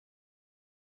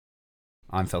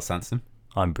I'm Phil Sansom.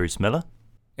 I'm Bruce Miller.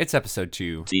 It's episode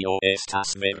 2.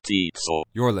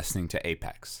 You're listening to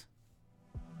Apex.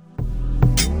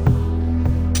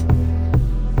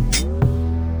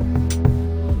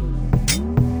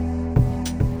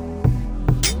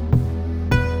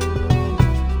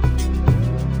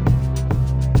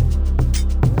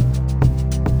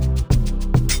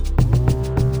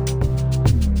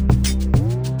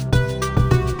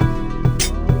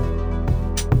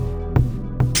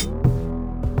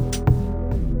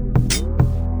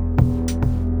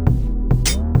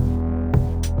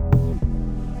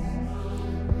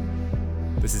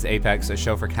 Apex, a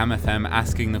show for Cam FM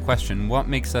asking the question, what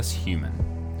makes us human?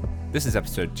 This is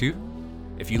episode 2.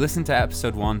 If you listened to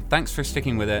episode 1, thanks for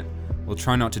sticking with it. We'll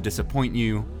try not to disappoint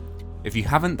you. If you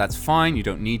haven't, that's fine, you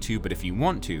don't need to, but if you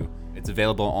want to, it's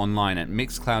available online at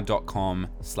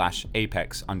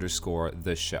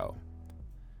mixcloud.com/apex_the show.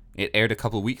 It aired a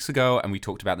couple weeks ago, and we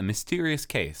talked about the mysterious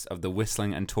case of the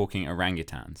whistling and talking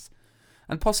orangutans,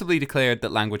 and possibly declared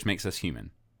that language makes us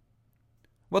human.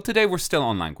 Well, today we're still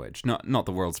on language, not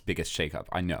the world's biggest shakeup,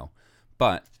 I know,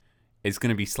 but it's going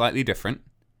to be slightly different.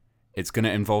 It's going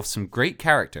to involve some great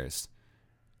characters,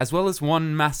 as well as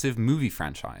one massive movie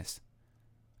franchise,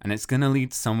 and it's going to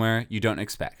lead somewhere you don't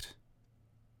expect.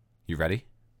 You ready?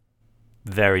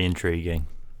 Very intriguing.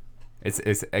 It's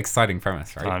an exciting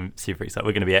premise, right? I'm super excited.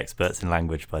 We're going to be experts in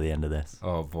language by the end of this.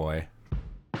 Oh boy.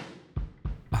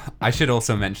 I should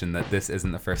also mention that this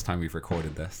isn't the first time we've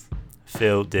recorded this.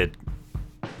 Phil did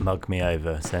mug me over,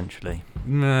 essentially.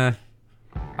 Nah.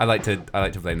 I like to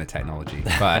blame the technology,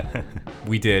 but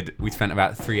we spent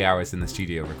about 3 hours in the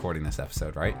studio recording this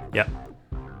episode, right? Yep.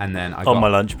 And then on my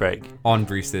lunch break. In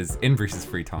Bruce's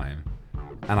free time.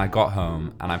 And I got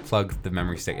home and I plugged the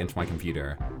memory stick into my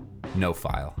computer. No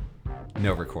file.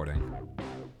 No recording.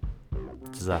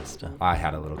 Disaster. I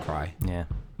had a little cry. Yeah.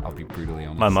 I'll be brutally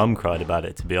honest. My mum cried about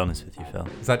it, to be honest with you, Phil.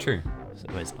 Is that true?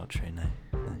 It's not true, no.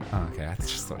 Oh, okay. I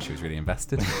just thought she was really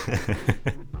invested.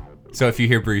 So if you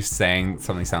hear Bruce saying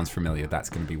something sounds familiar, that's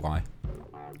going to be why.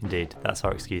 Indeed. That's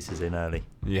our excuses in early.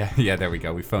 Yeah, there we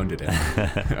go. We phoned it in.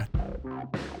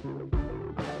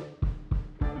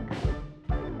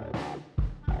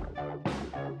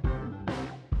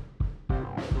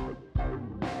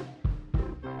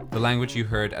 The language you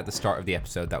heard at the start of the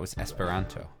episode, that was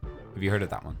Esperanto. Have you heard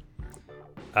of that one?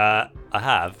 I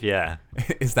have, yeah.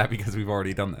 Is that because we've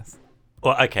already done this?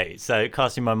 Well, okay, so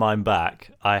casting my mind back,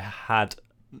 I had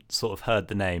sort of heard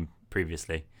the name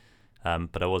previously,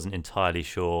 but I wasn't entirely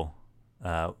sure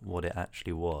what it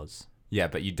actually was. Yeah,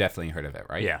 but you definitely heard of it,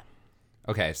 right? Yeah.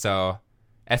 Okay, so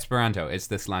Esperanto is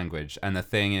this language, and the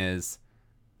thing is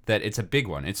that it's a big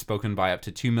one. It's spoken by up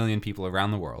to 2 million people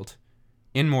around the world,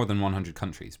 in more than 100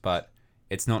 countries, but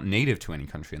it's not native to any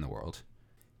country in the world.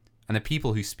 And the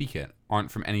people who speak it aren't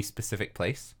from any specific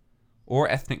place or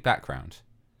ethnic background.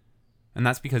 And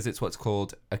that's because it's what's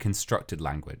called a constructed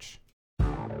language.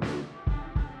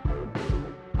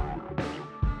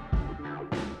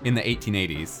 In the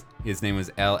 1880s, his name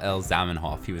was L.L.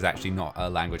 Zamenhof. He was actually not a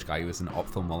language guy, he was an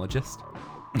ophthalmologist.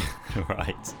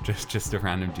 Right. Just a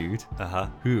random dude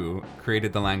who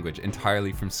created the language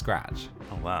entirely from scratch.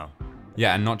 Oh, wow.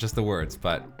 Yeah, and not just the words,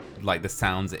 but like the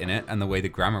sounds in it and the way the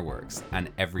grammar works and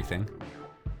everything.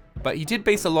 But he did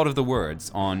base a lot of the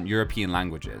words on European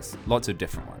languages, lots of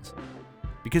different ones.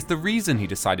 Because the reason he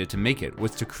decided to make it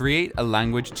was to create a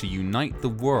language to unite the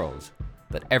world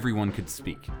that everyone could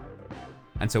speak.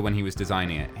 And so when he was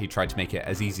designing it, he tried to make it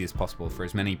as easy as possible for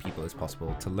as many people as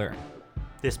possible to learn.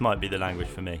 This might be the language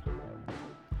for me.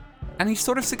 And he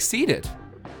sort of succeeded.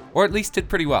 Or at least did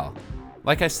pretty well.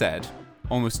 Like I said,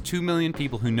 almost 2 million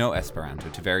people who know Esperanto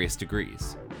to various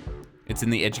degrees. It's in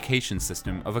the education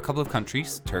system of a couple of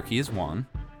countries, Turkey is one,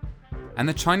 and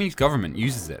the Chinese government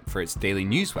uses it for its daily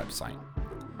news website.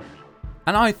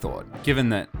 And I thought, given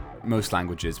that most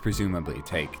languages presumably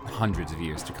take hundreds of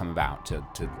years to come about,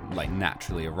 to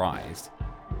naturally arise,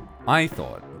 I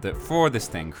thought that for this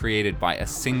thing created by a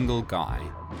single guy,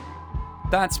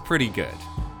 that's pretty good.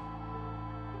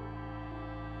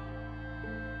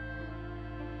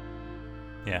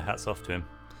 Yeah, hats off to him.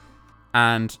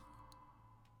 And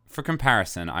for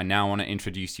comparison, I now want to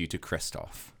introduce you to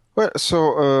Christoph. Well,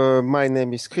 so my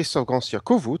name is Christoph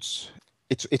Gancier-Kovuts.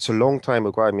 It's a long time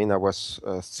ago. I mean, I was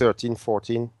 13,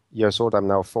 14 years old. I'm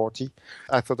now 40.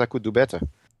 I thought I could do better.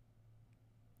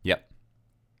 Yep.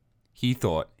 He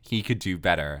thought he could do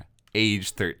better.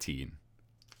 Age 13.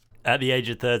 At the age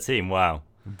of 13, wow.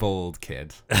 Bold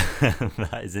kid.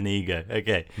 That is an ego.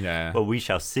 Okay. Yeah. Well, we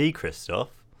shall see,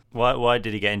 Christoph. Why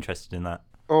did he get interested in that?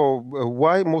 Oh,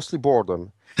 why? Mostly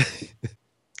boredom.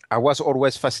 I was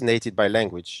always fascinated by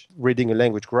language. Reading a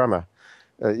language grammar,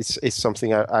 it's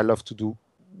something I love to do,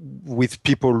 with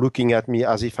people looking at me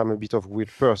as if I'm a bit of a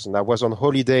weird person. I was on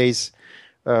holidays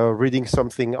reading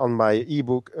something on my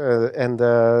ebook, and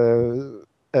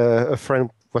a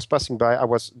friend was passing by. I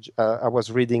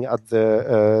was reading at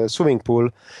the swimming pool,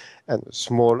 and a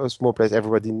small place.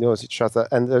 Everybody knows each other,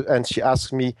 and she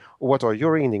asked me, "What are you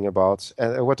reading about?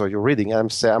 And what are you reading?" And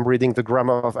I'm reading the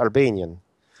grammar of Albanian,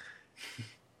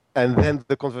 and then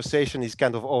the conversation is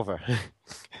kind of over.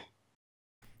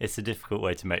 It's a difficult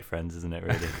way to make friends, isn't it,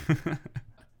 really?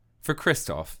 For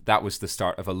Christoph, that was the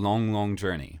start of a long, long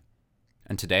journey.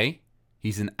 And today,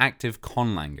 he's an active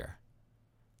conlanger.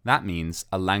 That means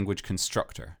a language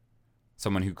constructor,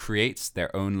 someone who creates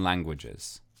their own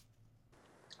languages.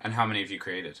 And how many have you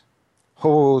created?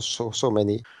 Oh, so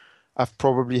many. I've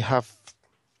probably have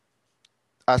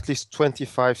at least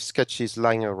 25 sketches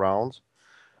lying around.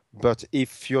 But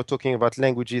if you're talking about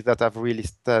languages that have really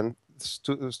stood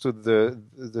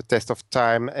the test of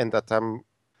time, and that I'm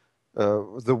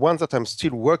the ones that I'm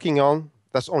still working on,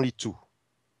 that's only 2.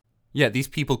 Yeah, these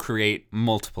people create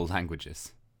multiple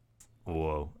languages.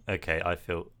 Whoa. Okay, I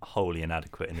feel wholly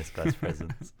inadequate in this guy's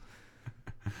presence.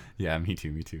 Yeah, me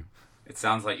too. It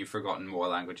sounds like you've forgotten more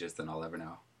languages than I'll ever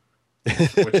know,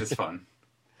 which is fun.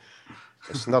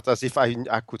 It's not as if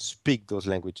I could speak those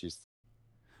languages.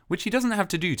 Which he doesn't have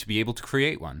to do to be able to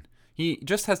create one. He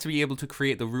just has to be able to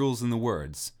create the rules and the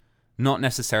words, not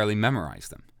necessarily memorize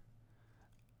them.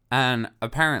 And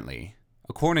apparently,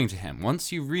 according to him,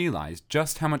 once you realize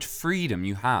just how much freedom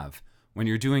you have when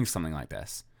you're doing something like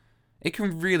this, it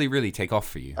can really, really take off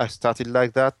for you. I started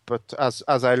like that, but as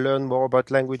I learned more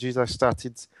about languages, I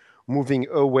started moving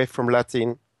away from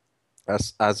Latin.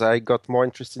 As I got more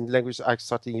interested in language, I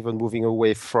started even moving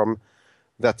away from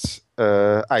that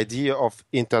idea of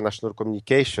international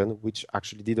communication, which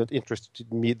actually didn't interest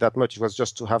me that much. It was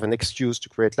just to have an excuse to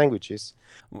create languages.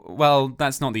 Well,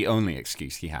 that's not the only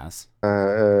excuse he has.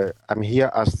 I'm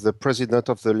here as the president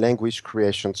of the Language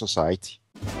Creation Society.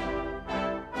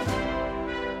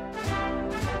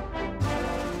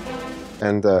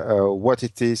 And what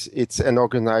it is, it's an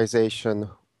organization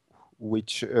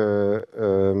which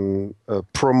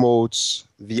promotes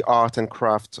the art and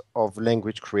craft of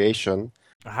language creation.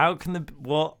 How can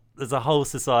there's a whole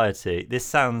society. This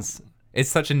sounds...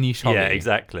 It's such a niche hobby. Yeah,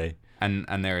 exactly. And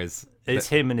there is... It's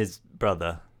him and his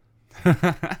brother.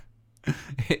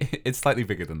 It's slightly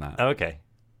bigger than that. Oh, okay.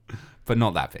 But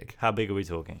not that big. How big are we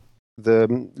talking? The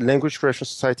Language Creation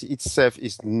Society itself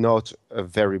is not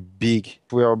very big.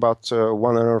 We are about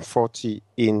 140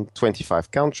 in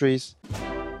 25 countries.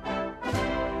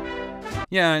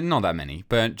 Yeah, not that many.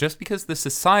 But just because the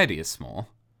society is small,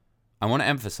 I want to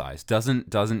emphasize,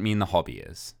 doesn't mean the hobby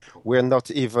is. We're not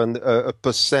even a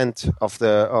percent of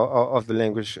the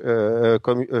language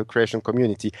creation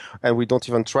community, and we don't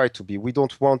even try to be. We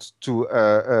don't want to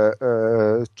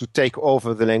take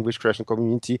over the language creation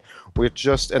community. We're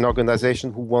just an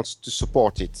organization who wants to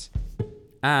support it.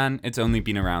 And it's only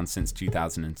been around since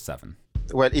 2007.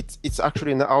 Well, it's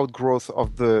actually an outgrowth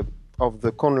of the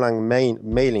Conlang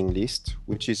mailing list,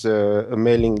 which is a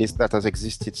mailing list that has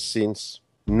existed since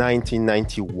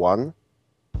 1991.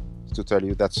 To tell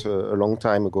you, that's a long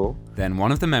time ago. Then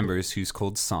one of the members, who's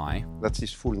called Sai, that's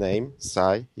his full name,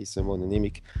 Sai, he's a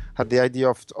mononymic, had the idea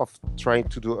of trying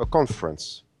to do a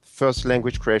conference, first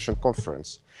language creation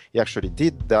conference. He actually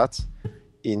did that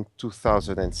in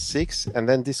 2006, and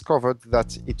then discovered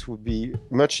that it would be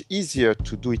much easier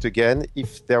to do it again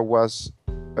if there was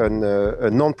a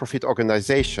non-profit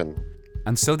organization.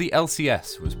 And so the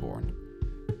LCS was born.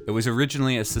 It was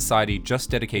originally a society just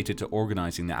dedicated to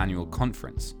organizing the annual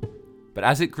conference. But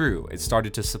as it grew, it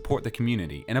started to support the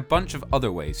community in a bunch of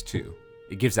other ways too.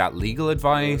 It gives out legal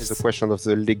advice. It's a question of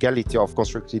the legality of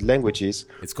constructed languages.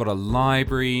 It's got a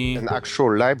library. An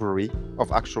actual library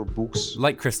of actual books.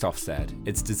 Like Christoph said,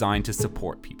 it's designed to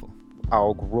support people.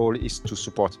 Our role is to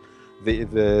support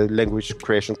the language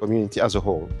creation community as a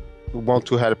whole. We want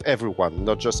to help everyone,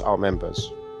 not just our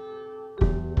members.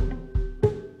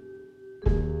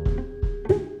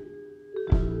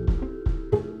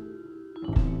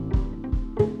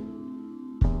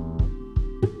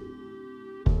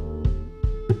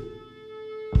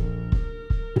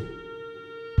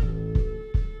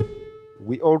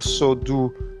 We also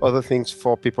do other things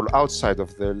for people outside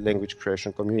of the language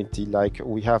creation community, like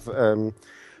we have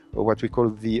what we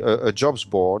call a jobs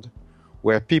board,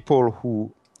 where people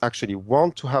who actually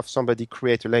want to have somebody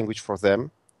create a language for them,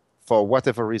 for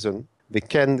whatever reason, they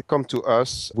can come to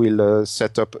us. We'll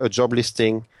set up a job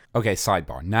listing. Okay,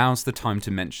 sidebar. Now's the time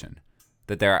to mention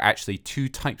that there are actually 2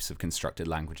 types of constructed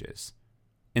languages.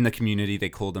 In the community, they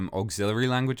call them auxiliary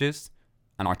languages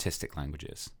and artistic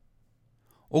languages.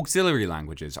 Auxiliary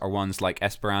languages are ones like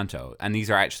Esperanto, and these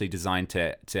are actually designed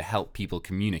to help people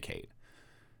communicate.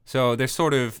 So they're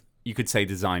sort of, you could say,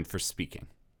 designed for speaking.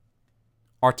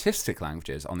 Artistic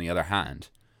languages, on the other hand,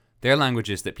 they're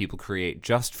languages that people create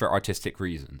just for artistic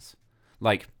reasons.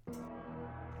 Like,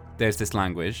 there's this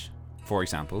language, for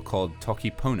example, called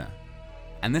Toki Pona,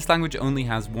 and this language only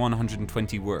has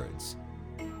 120 words.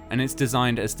 And it's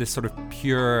designed as this sort of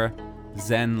pure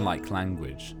Zen-like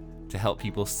language to help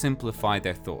people simplify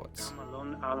their thoughts. That's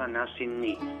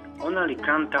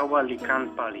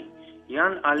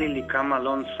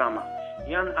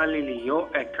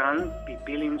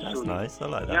nice, I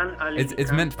like that.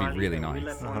 It's meant to be really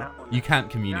nice. You can't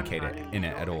communicate it in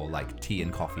it at all, like tea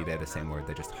and coffee, they're the same word,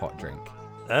 they're just hot drink.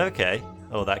 Okay.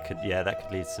 Oh, that could lead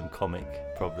to some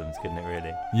comic problems, couldn't it,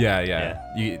 really? Yeah.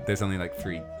 There's only like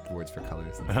 3 words for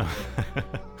colours.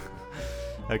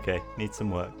 Okay, needs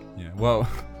some work. Yeah, well...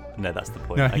 No, that's the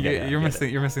point. No, you're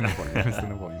missing the point. You're missing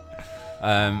the point.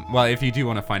 Well, if you do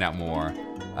want to find out more,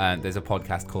 there's a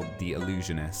podcast called The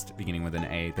Illusionist, beginning with an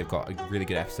A. They've got a really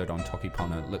good episode on Toki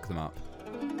Pona. Look them up.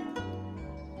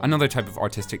 Another type of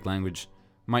artistic language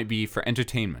might be for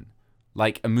entertainment.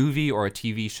 Like a movie or a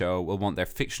TV show will want their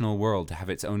fictional world to have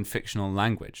its own fictional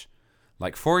language.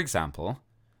 Like, for example,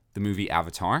 the movie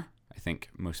Avatar. I think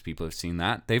most people have seen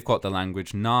that. They've got the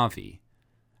language Na'vi,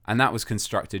 and that was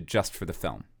constructed just for the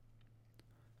film.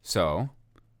 So,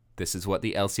 this is what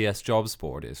the LCS Jobs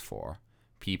Board is for.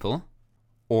 People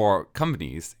or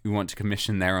companies who want to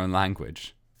commission their own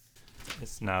language.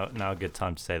 It's now a good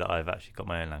time to say that I've actually got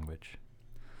my own language.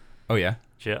 Oh, yeah?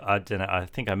 I don't know. I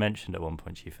think I mentioned at one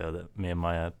point to you, Phil, that me and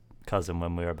my cousin,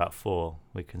 when we were about 4,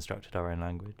 we constructed our own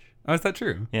language. Oh, is that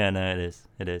true? Yeah, no, it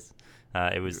is.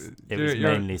 It was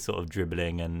mainly sort of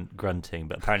dribbling and grunting,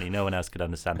 but apparently no one else could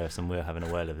understand us, and we were having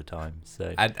a whale of a time.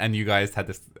 So and you guys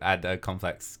had a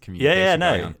complex communication. Yeah,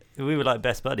 no, we were like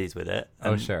best buddies with it.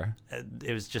 Oh, sure.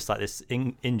 It was just like this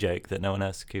in joke that no one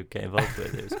else could get involved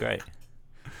with. It was great.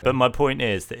 But my point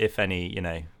is that if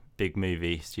any, big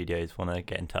movie studios want to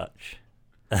get in touch,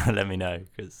 let me know.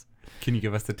 Because can you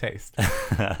give us a taste?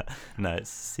 No, it's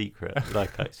secret,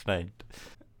 like I explained.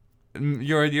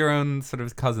 Your own sort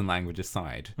of cousin language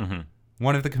aside, mm-hmm.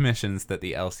 One of the commissions that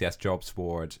the LCS Jobs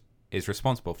Board is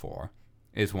responsible for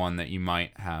is one that you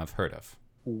might have heard of.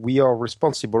 We are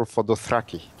responsible for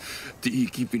Dothraki.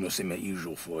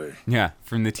 Yeah,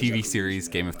 from the TV series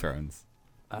Game of Thrones.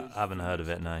 I haven't heard of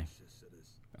it, no.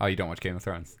 Oh, you don't watch Game of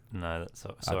Thrones? No,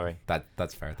 sorry.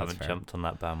 That's fair. I haven't jumped on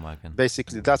that bandwagon.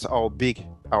 Basically, that's our big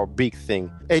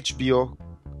thing. HBO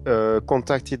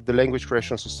contacted the Language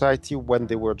Creation Society when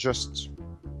they were just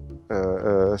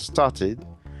started,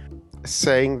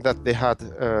 saying that they had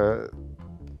a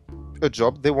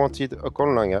job. They wanted a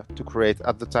conlanger to create.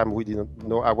 At the time, we didn't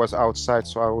know. I was outside,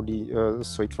 so I only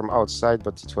saw it from outside,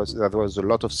 but there was a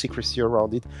lot of secrecy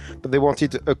around it. But they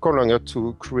wanted a conlanger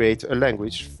to create a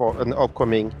language for an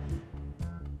upcoming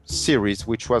series,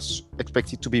 which was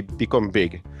expected to become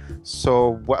big.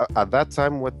 So at that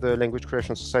time, what the Language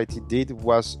Creation Society did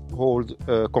was hold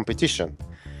a competition.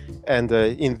 And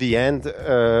in the end,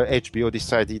 HBO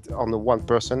decided on one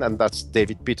person, and that's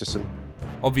David Peterson.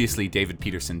 Obviously, David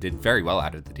Peterson did very well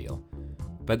out of the deal.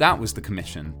 But that was the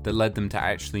commission that led them to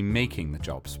actually making the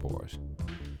Jobs Board.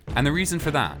 And the reason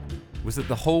for that was that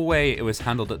the whole way it was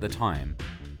handled at the time,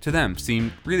 to them,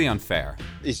 seemed really unfair.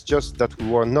 It's just that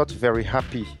we were not very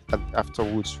happy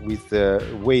afterwards with the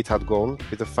way it had gone,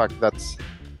 with the fact that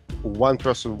one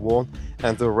person won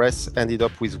and the rest ended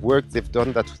up with work they've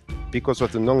done that because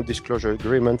of the non-disclosure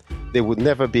agreement they would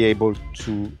never be able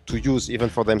to use even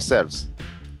for themselves.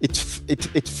 It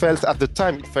felt at the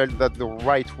time, it felt that the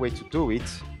right way to do it,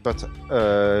 but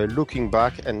looking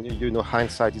back, and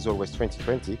hindsight is always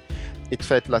 20/20, it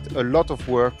felt like a lot of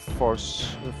work for a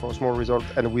small result,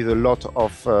 and with a lot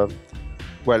of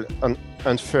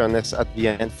unfairness at the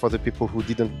end for the people who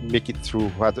didn't make it through,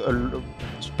 who had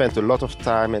spent a lot of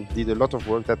time and did a lot of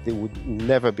work that they would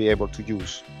never be able to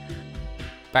use.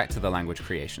 Back to the Language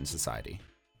Creation Society.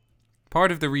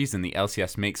 Part of the reason the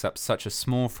LCS makes up such a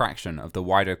small fraction of the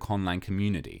wider conlang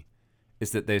community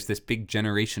is that there's this big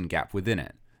generation gap within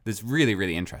it that's really,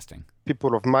 really interesting.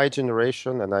 People of my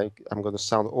generation, and I'm going to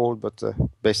sound old, but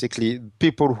basically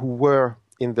people who were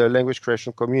in the language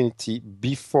creation community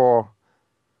before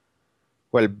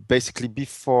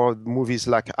movies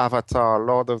like Avatar,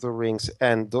 Lord of the Rings,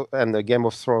 and the Game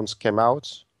of Thrones came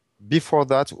out. Before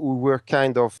that, we were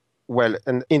kind of,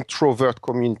 an introvert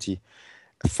community,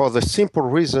 for the simple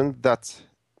reason that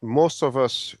most of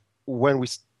us, when we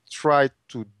tried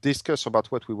to discuss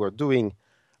about what we were doing,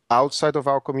 outside of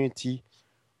our community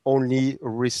only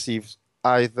received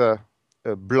either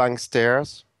blank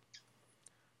stares,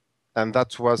 and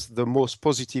that was the most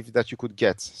positive that you could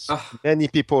get. Many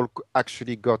people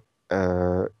actually got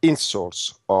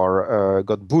insults or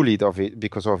got bullied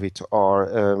because of it,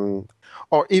 or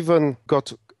even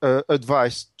got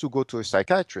advice to go to a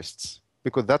psychiatrist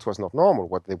because that was not normal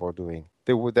what they were doing.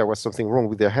 There was something wrong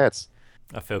with their heads.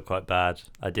 I feel quite bad.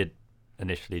 I did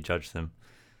initially judge them.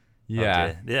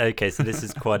 Yeah. Yeah. Okay, so this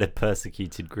is quite a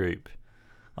persecuted group.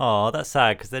 Oh, that's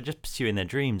sad because they're just pursuing their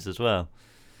dreams as well.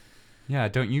 Yeah,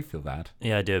 don't you feel bad?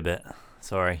 Yeah, I do a bit.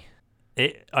 Sorry.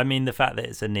 I mean, the fact that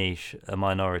it's a niche, a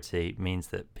minority, means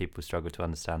that people struggle to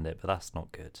understand it, but that's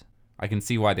not good. I can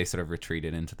see why they sort of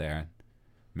retreated into their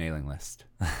mailing list.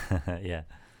 Yeah.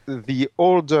 The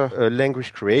older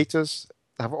language creators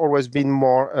have always been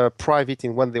more private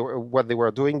in what they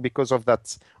were doing because of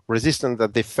that resistance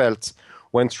that they felt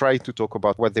when trying to talk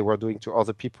about what they were doing to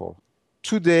other people.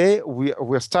 Today,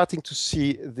 we're starting to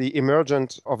see the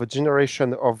emergence of a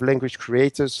generation of language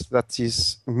creators that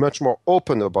is much more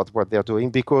open about what they're doing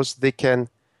because they can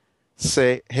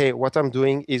say, hey, what I'm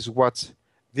doing is what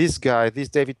this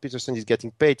David Peterson, is getting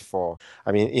paid for.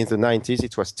 I mean, in the 90s,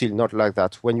 it was still not like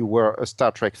that. When you were a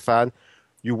Star Trek fan,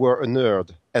 you were a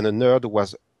nerd, and a nerd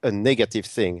was a negative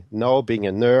thing. Now, being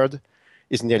a nerd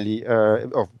is nearly,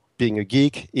 or being a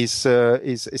geek is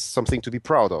something to be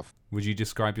proud of. Would you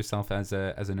describe yourself as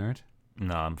a nerd?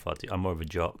 No, I'm more of a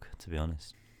jock, to be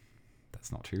honest. That's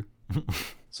not true.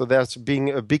 So there's been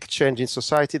a big change in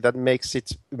society that makes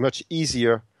it much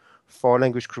easier for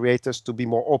language creators to be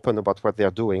more open about what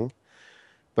they're doing.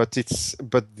 But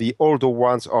the older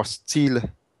ones are still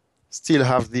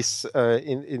have this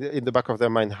in the back of their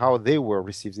mind how they were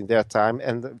received in their time,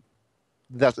 and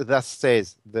that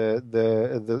stays.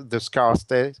 The scar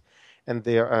stays, and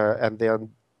they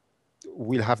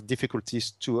will have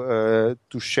difficulties to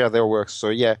share their works. So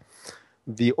yeah,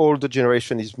 the older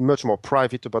generation is much more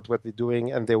private about what they're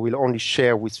doing, and they will only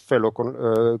share with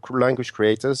fellow language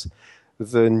creators.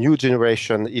 The new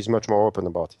generation is much more open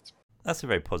about it. That's a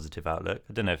very positive outlook.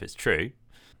 I don't know if it's true.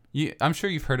 I'm sure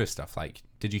you've heard of stuff like,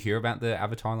 did you hear about the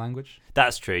Avatar language?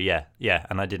 That's true, yeah.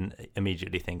 And I didn't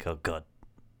immediately think, oh God,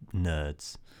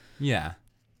 nerds. Yeah.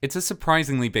 It's a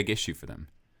surprisingly big issue for them.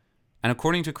 And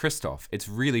according to Christoph, it's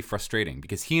really frustrating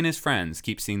because he and his friends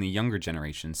keep seeing the younger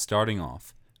generation starting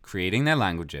off, creating their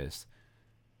languages,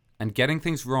 and getting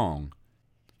things wrong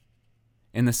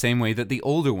in the same way that the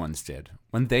older ones did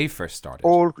when they first started.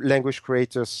 All language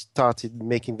creators started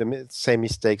making the same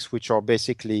mistakes, which are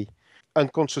basically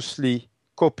unconsciously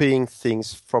copying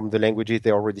things from the languages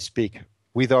they already speak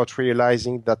without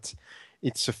realizing that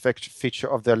it's a feature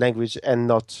of their language and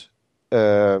not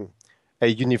a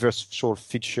universal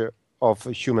feature of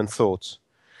human thought.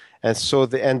 And so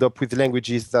they end up with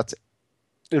languages that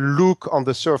look on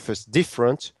the surface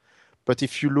different, but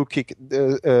if you look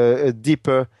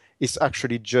deeper, it's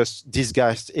actually just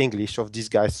disguised English or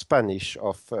disguised Spanish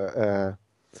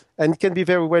and it can be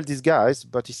very well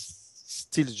disguised, but it's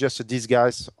still just a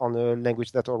disguise on a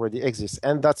language that already exists.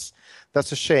 And that's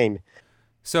a shame.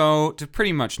 So, to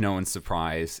pretty much no one's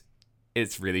surprise,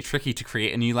 it's really tricky to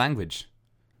create a new language.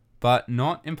 But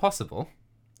not impossible.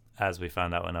 As we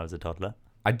found out when I was a toddler.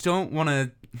 I don't want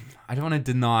to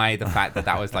deny the fact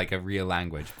that was like a real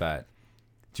language, but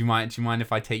do you mind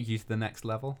if I take you to the next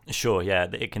level? Sure, yeah,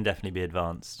 it can definitely be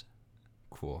advanced.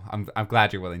 Cool. I'm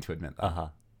glad you're willing to admit that. Uh-huh.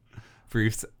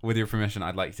 Bruce, with your permission,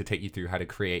 I'd like to take you through how to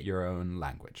create your own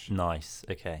language. Nice.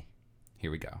 Okay.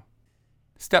 Here we go.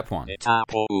 Step 1.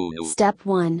 Step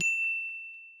 1.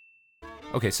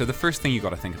 Okay, so the first thing you got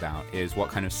to think about is what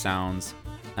kind of sounds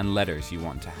and letters you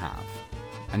want to have.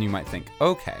 And you might think,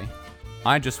 okay,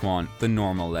 I just want the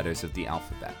normal letters of the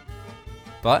alphabet.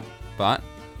 But,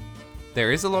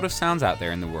 there is a lot of sounds out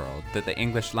there in the world that the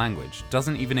English language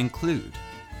doesn't even include.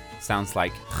 Sounds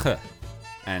like ch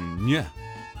and ny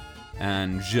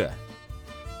and j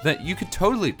that you could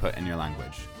totally put in your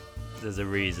language. There's a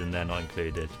reason they're not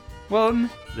included. Well,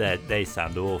 they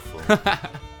sound awful.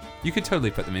 You could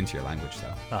totally put them into your language,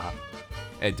 though. Uh-huh.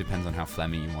 It depends on how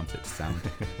phlegmy you want it to sound.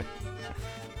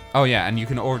 Oh yeah, and you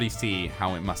can already see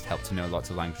how it must help to know lots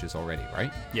of languages already,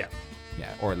 right? Yeah.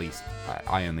 Yeah, or at least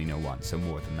I only know one, so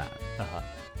more than that. Uh-huh.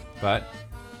 But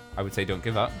I would say don't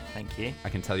give up. Thank you. I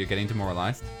can tell you're getting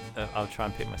demoralized. I'll try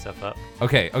and pick myself up.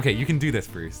 Okay, you can do this,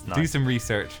 Bruce. Nice. Do some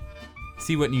research.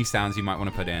 See what new sounds you might want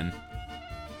to put in.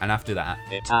 And after that...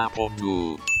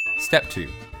 Step 2.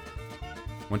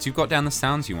 Once you've got down the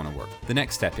sounds you want to work, the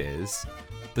next step is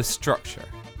the structure,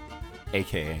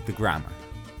 aka the grammar.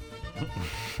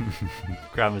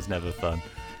 Grammar's never fun.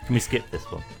 Can we skip this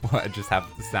one? What, just have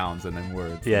the sounds and then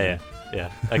words? Yeah.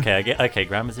 Okay, okay,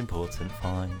 grammar's important,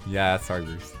 fine. Yeah, sorry,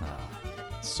 Bruce.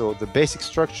 So the basic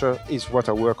structure is what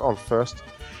I work on first.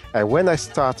 And when I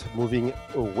start moving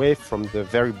away from the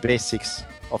very basics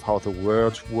of how the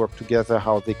words work together,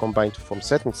 how they combine to form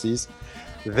sentences,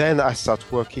 then I start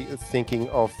thinking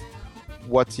of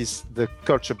what is the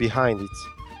culture behind it.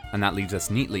 And that leads us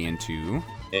neatly into...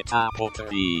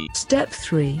 Step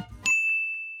 3.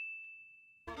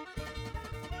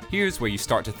 Here's where you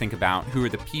start to think about who are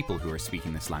the people who are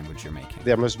speaking this language you're making.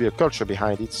 There must be a culture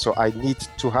behind it, so I need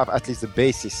to have at least the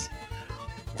basics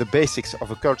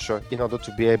of a culture in order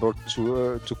to be able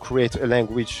to create a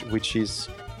language which is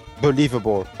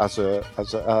believable at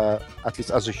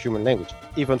least as a human language.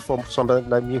 Even for somebody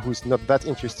like me who is not that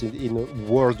interested in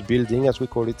word building, as we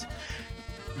call it,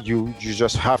 you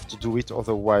just have to do it.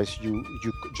 Otherwise, you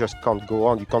just can't go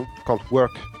on. You can't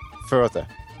work further.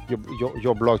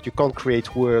 You're blocked. You can't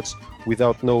create words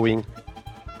without knowing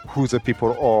who the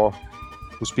people are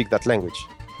who speak that language.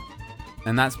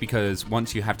 And that's because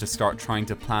once you have to start trying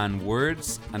to plan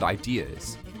words and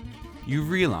ideas, you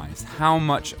realize how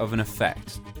much of an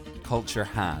effect culture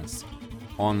has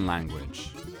on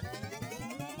language.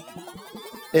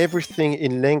 Everything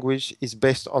in language is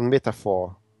based on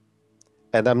metaphor.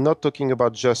 And I'm not talking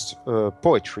about just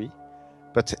poetry,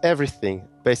 but everything.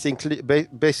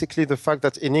 Basically the fact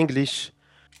that in English,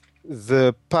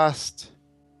 the past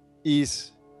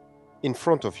is in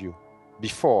front of you,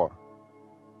 before,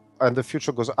 and the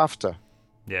future goes after.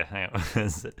 Yeah, hang on.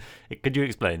 Could you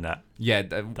explain that? Yeah,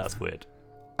 that's weird.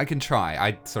 I can try.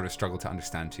 I sort of struggle to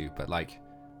understand too, but like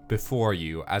before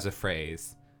you as a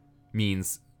phrase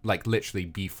means like literally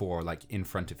before, like in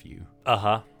front of you.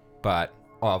 Uh-huh. But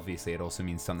obviously it also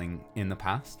means something in the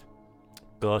past.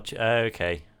 Gotcha.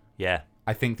 Okay. Yeah.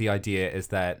 I think the idea is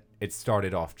that it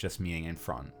started off just meaning in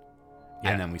front.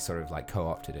 Yeah. And then we sort of like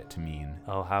co-opted it to mean...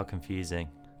 Oh, how confusing.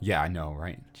 Yeah, I know,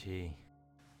 right? Gee.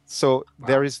 So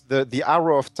there is the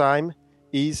arrow of time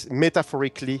is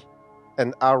metaphorically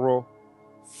an arrow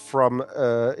from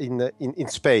in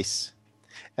space.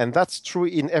 And that's true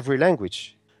in every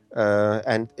language.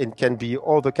 And it can be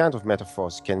all the kinds of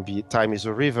metaphors. It can be time is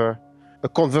a river. A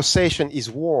conversation is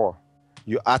war.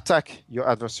 You attack your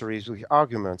adversaries with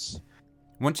arguments.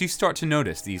 Once you start to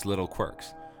notice these little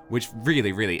quirks, which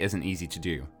really, really isn't easy to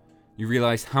do, you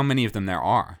realize how many of them there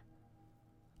are.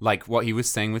 Like what he was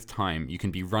saying with time, you can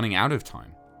be running out of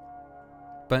time.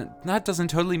 But that doesn't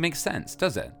totally make sense,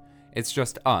 does it? It's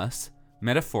just us,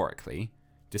 metaphorically,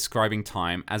 describing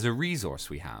time as a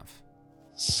resource we have.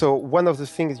 So one of the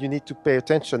things you need to pay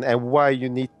attention and why you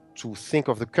need to think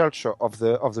of the culture of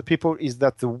the people is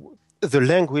that the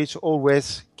language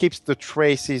always keeps the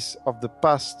traces of the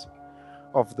past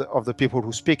of the people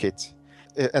who speak it.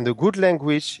 And a good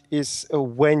language is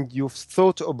when you've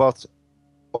thought about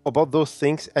those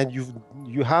things and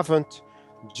you haven't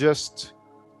just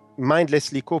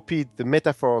mindlessly copied the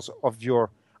metaphors of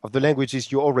the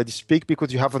languages you already speak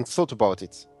because you haven't thought about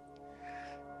it.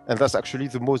 And that's actually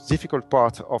the most difficult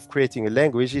part of creating a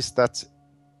language, is that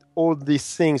all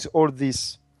these things, all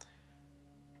these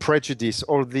prejudice,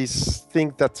 all these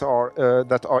things that are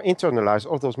internalized,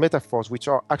 all those metaphors which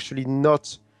are actually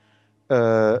not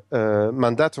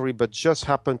mandatory but just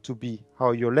happen to be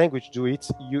how your language do it,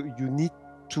 you need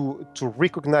to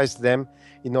recognize them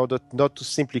in order not to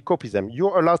simply copy them.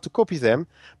 You're allowed to copy them,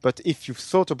 but if you've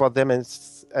thought about them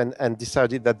and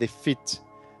decided that they fit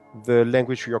the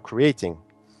language you're creating,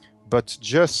 but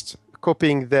just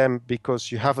copying them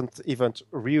because you haven't even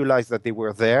realized that they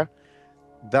were there,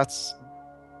 that's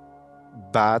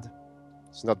bad.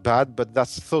 It's not bad, but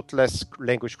that's thoughtless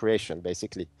language creation,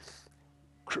 basically.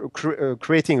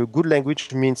 Creating a good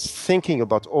language means thinking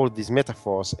about all these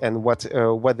metaphors and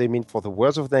what they mean for the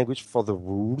words of language, for the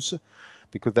rules,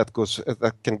 because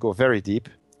that can go very deep.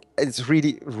 It's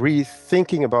really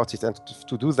thinking about it, and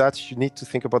to do that, you need to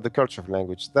think about the culture of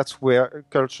language. That's where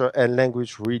culture and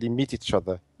language really meet each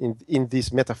other in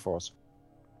these metaphors.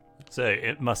 So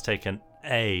it must take an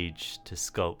age to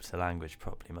sculpt a language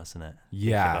properly, mustn't it?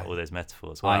 Yeah. Thinking about all those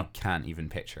metaphors. Wow. I can't even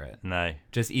picture it. No.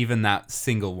 Just even that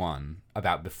single one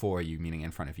about before you, meaning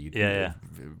in front of you, yeah.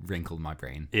 wrinkled my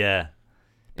brain. Yeah.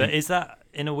 But is that,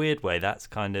 in a weird way, that's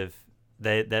kind of,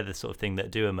 they're the sort of thing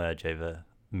that do emerge over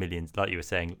millions, like you were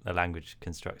saying, a language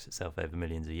constructs itself over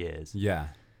millions of years. Yeah.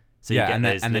 So you get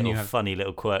those and little then you have funny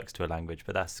little quirks to a language,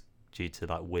 but that's due to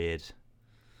like weird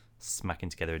smacking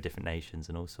together of different nations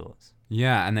and all sorts.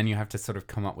 Yeah, and then you have to sort of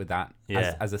come up with that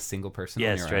as a single person.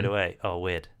 Yeah, on your straight own. away. Oh,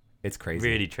 weird. It's crazy.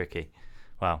 Really tricky.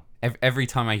 Wow. Every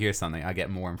time I hear something, I get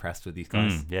more impressed with these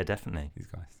guys. Yeah, definitely. These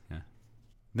guys, yeah.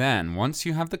 Then, once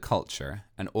you have the culture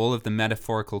and all of the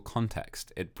metaphorical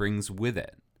context it brings with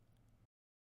it.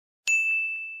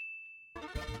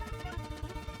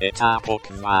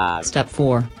 Step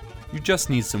 4. You just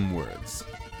need some words.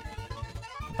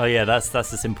 Oh yeah, that's a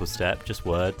simple step. Just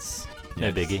words. No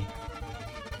Yes. biggie.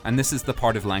 And this is the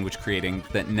part of language creating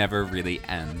that never really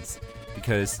ends,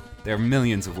 because there are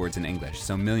millions of words in English,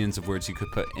 so millions of words you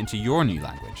could put into your new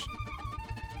language.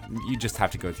 You just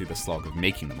have to go through the slog of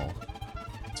making them all.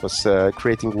 It was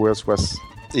creating words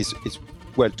is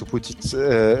well, to put it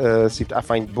simply, I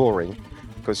find boring,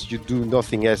 because you do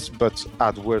nothing else but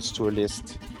add words to a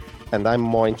list. And I'm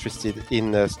more interested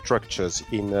in structures,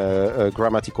 in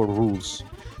grammatical rules.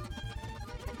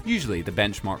 Usually, the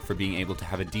benchmark for being able to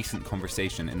have a decent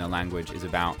conversation in a language is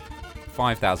about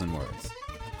 5,000 words.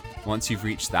 Once you've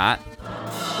reached that,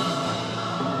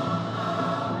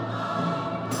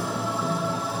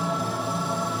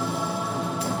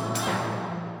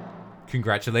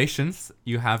 congratulations,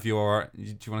 you have your, do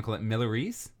you want to call it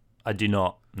Millerese? I do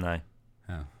not. No.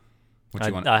 Oh. What do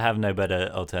you want? I have no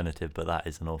better alternative, but that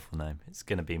is an awful name. It's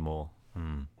going to be more.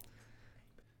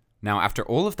 Now, after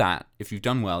all of that, if you've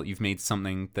done well, you've made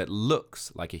something that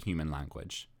looks like a human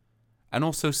language and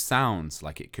also sounds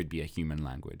like it could be a human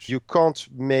language. You can't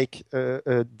make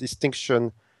a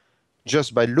distinction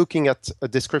just by looking at a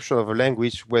description of a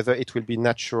language, whether it will be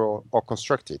natural or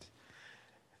constructed.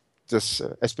 Just,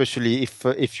 especially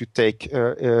if you take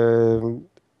a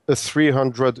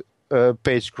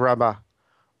 300-page grammar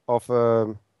of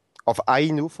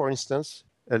Ainu, for instance,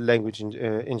 a language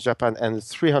in Japan, and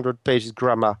 300 pages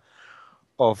grammar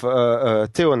of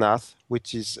Theonath,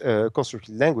 which is a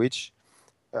constructed language.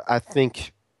 I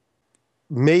think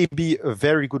maybe a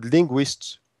very good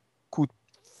linguist could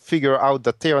figure out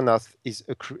that Theonath is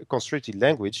a constructed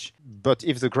language, but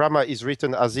if the grammar is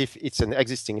written as if it's an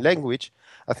existing language,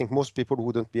 I think most people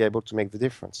wouldn't be able to make the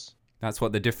difference. That's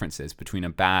what the difference is between a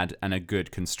bad and a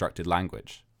good constructed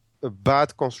language. A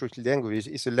bad constructed language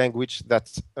is a language that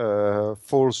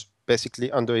falls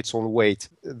basically under its own weight,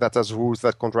 that has rules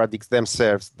that contradict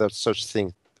themselves, that such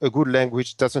thing. A good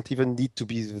language doesn't even need to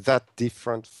be that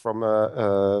different from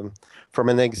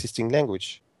an existing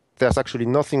language. There's actually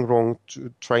nothing wrong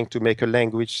to trying to make a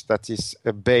language that is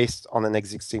based on an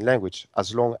existing language,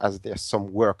 as long as there's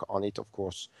some work on it, of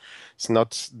course. It's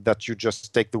not that you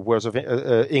just take the words of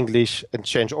English and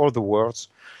change all the words.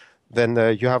 Then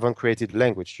you haven't created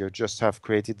language. You just have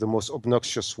created the most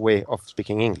obnoxious way of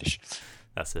speaking English.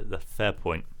 That's a fair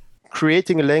point.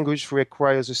 Creating a language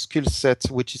requires a skill set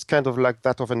which is kind of like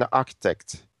that of an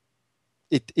architect.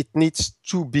 It needs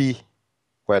to be,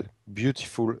 well,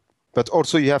 beautiful, but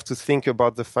also you have to think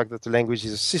about the fact that the language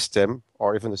is a system,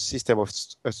 or even a system of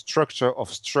a structure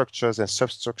of structures and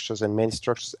substructures and many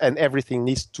structures, and everything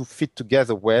needs to fit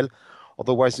together well.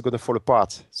 Otherwise, it's going to fall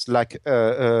apart. It's like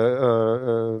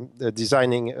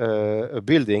designing a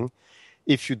building.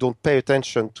 If you don't pay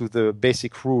attention to the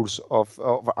basic rules of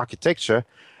architecture,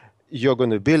 you're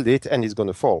going to build it and it's going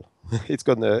to fall. It's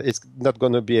not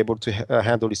going to be able to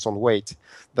handle its own weight.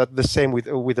 That's the same with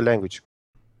the language.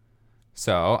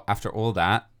 So, after all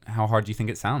that, how hard do you think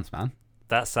it sounds, man?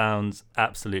 That sounds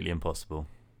absolutely impossible.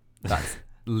 That's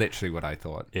literally what I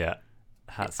thought. Yeah.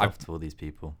 Hats off to all these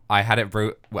people. I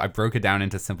broke it down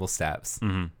into simple steps,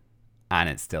 and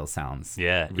it still sounds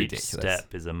ridiculous. Each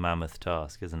step is a mammoth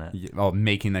task, isn't it? Oh,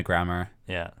 making the grammar,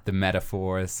 the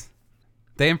metaphors.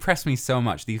 They impress me so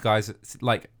much. These guys,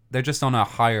 like, they're just on a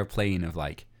higher plane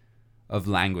of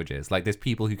languages. Like, there's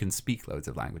people who can speak loads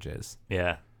of languages.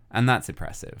 Yeah. And that's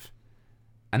impressive.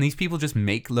 And these people just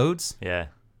make loads. Yeah.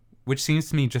 Which seems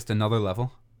to me just another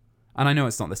level. And I know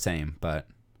it's not the same, but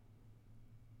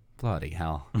bloody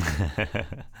hell.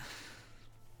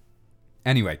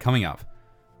 Anyway, coming up,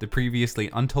 the previously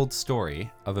untold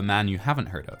story of a man you haven't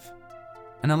heard of,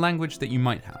 and a language that you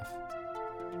might have.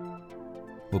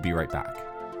 We'll be right back.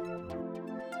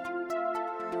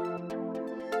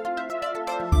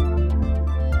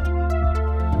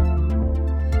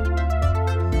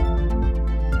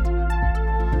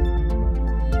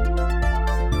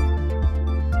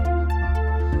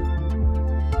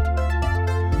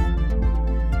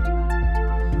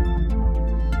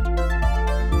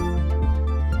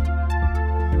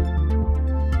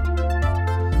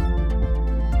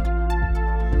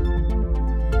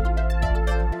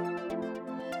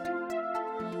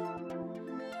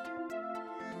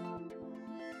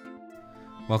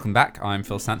 Welcome back, I'm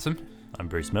Phil Sansom. I'm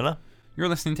Bruce Miller. You're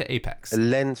listening to Apex.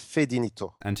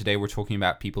 L'Infinito. And today we're talking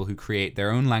about people who create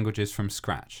their own languages from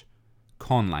scratch.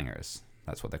 Conlangers,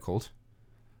 that's what they're called.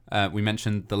 We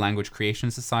mentioned the Language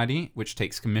Creation Society, which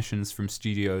takes commissions from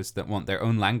studios that want their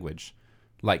own language,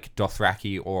 like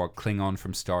Dothraki or Klingon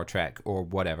from Star Trek or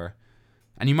whatever.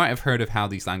 And you might have heard of how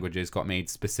these languages got made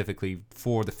specifically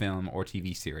for the film or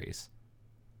TV series.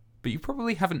 But you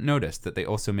probably haven't noticed that they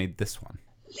also made this one.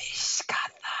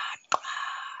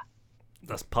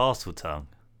 That's Parcel Tongue.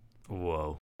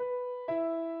 Whoa.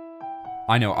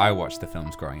 I know I watched the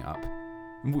films growing up.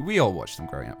 We all watched them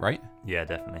growing up, right? Yeah,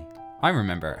 definitely. I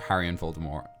remember Harry and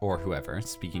Voldemort, or whoever,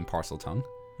 speaking Parcel Tongue.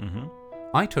 Mm-hmm.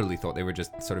 I totally thought they were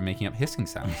just sort of making up hissing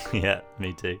sounds. Yeah,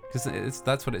 me too. Because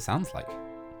that's what it sounds like.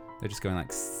 They're just going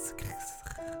like...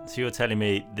 So you're telling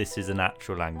me this is an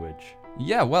actual language?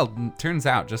 Yeah, well, turns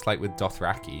out, just like with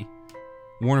Dothraki,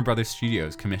 Warner Brothers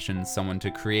Studios commissioned someone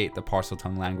to create the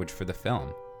Parseltongue language for the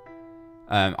film.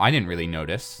 I didn't really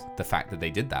notice the fact that they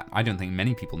did that. I don't think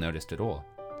many people noticed at all.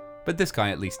 But this guy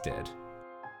at least did.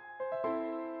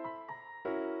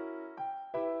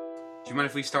 Do you mind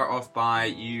if we start off by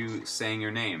you saying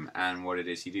your name and what it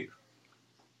is you do?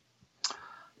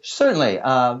 Certainly.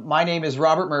 My name is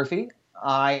Robert Murphy.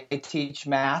 I teach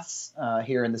maths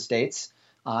here in the States.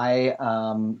 I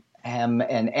am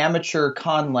an amateur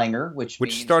conlanger, which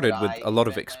started with a lot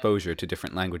of exposure to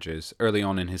different languages early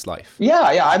on in his life. Yeah.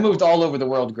 I moved all over the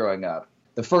world growing up.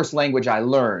 The first language I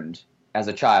learned as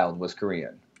a child was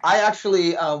Korean. I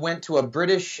actually went to a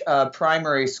British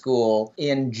primary school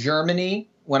in Germany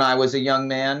when I was a young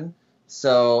man.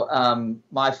 So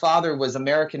my father was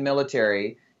American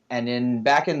military, and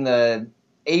back in the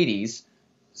 80s,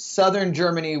 Southern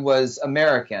Germany was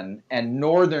American and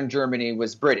Northern Germany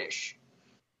was British.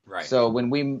 Right. So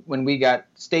when we got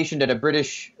stationed at a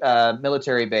British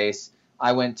military base,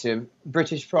 I went to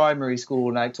British primary school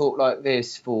and I talked like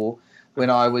this for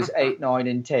when I was 8, 9,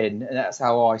 and 10, and that's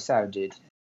how I sounded.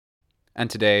 And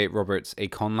today, Robert's a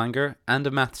conlanger and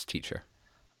a maths teacher.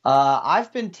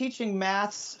 I've been teaching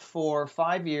maths for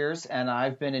 5 years, and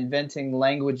I've been inventing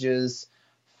languages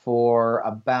for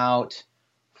about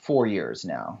 4 years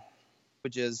now.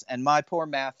 And my poor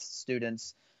math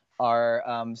students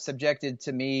are subjected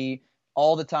to me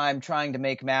all the time trying to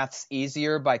make maths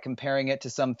easier by comparing it to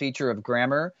some feature of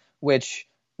grammar, which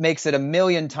makes it a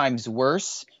million times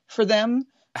worse for them,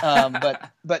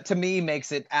 but to me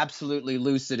makes it absolutely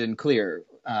lucid and clear.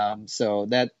 So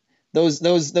that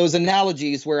those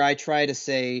analogies where I try to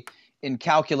say in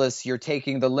calculus you're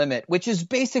taking the limit, which is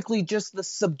basically just the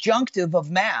subjunctive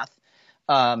of math,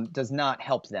 does not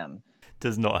help them.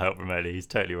 Does not help Romeli. He's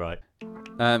totally right.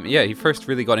 He first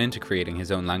really got into creating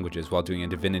his own languages while doing a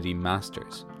Divinity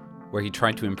Masters, where he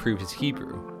tried to improve his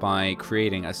Hebrew by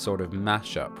creating a sort of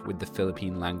mashup with the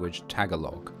Philippine language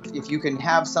Tagalog. If you can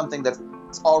have something that's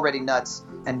already nuts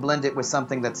and blend it with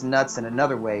something that's nuts in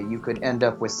another way, you could end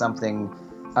up with something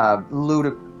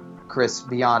ludicrous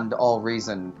beyond all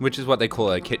reason. Which is what they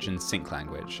call a kitchen sink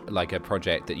language, like a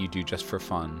project that you do just for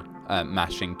fun,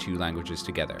 mashing two languages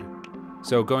together.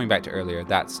 So going back to earlier,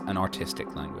 that's an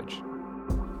artistic language.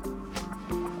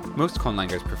 Most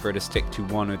conlangers prefer to stick to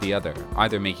one or the other,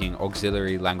 either making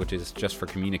auxiliary languages just for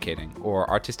communicating, or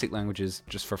artistic languages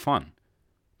just for fun.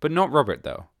 But not Robert,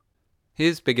 though.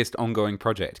 His biggest ongoing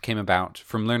project came about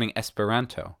from learning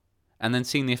Esperanto, and then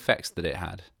seeing the effects that it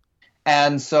had.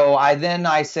 And so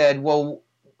I said, well,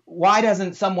 why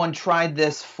doesn't someone try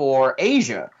this for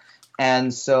Asia?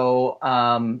 And so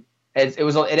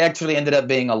it actually ended up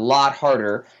being a lot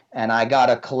harder, and I got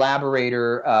a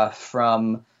collaborator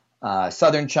from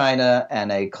Southern China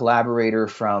and a collaborator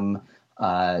from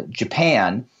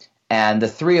Japan, and the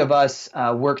three of us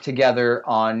worked together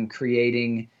on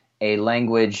creating a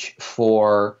language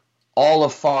for all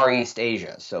of Far East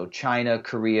Asia, so China,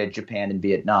 Korea, Japan, and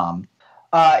Vietnam.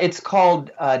 It's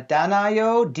called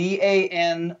Danayo,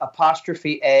 DAN''A''YO.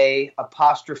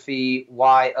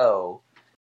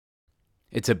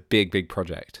 It's a big, big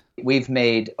project. We've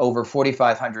made over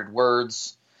 4,500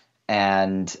 words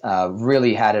and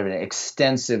really had an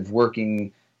extensive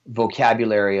working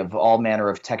vocabulary of all manner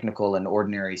of technical and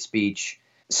ordinary speech.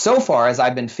 So far, as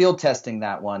I've been field testing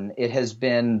that one, it has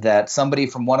been that somebody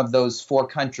from one of those 4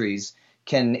 countries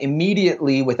can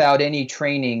immediately, without any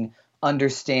training,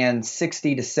 understand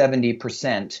 60 to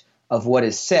 70% of what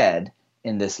is said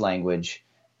in this language.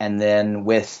 And then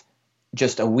with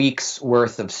just a week's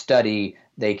worth of study,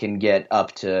 they can get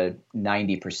up to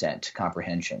 90%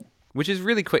 comprehension. Which is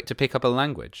really quick to pick up a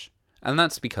language. And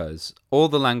that's because all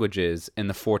the languages in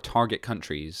the 4 target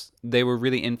countries, they were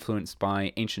really influenced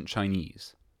by ancient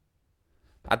Chinese.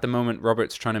 At the moment,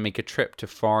 Robert's trying to make a trip to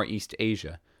Far East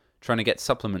Asia, trying to get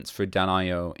supplements for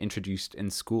Dan''A''YO introduced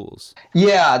in schools.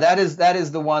 Yeah, that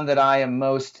is the one that I am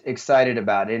most excited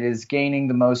about. It is gaining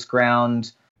the most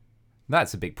ground.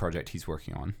 That's a big project he's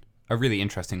working on. A really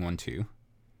interesting one too.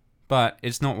 But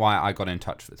it's not why I got in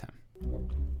touch with him.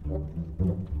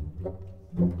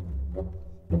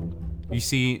 You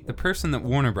see, the person that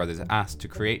Warner Brothers asked to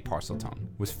create Parseltongue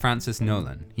was Francis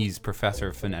Nolan. He's professor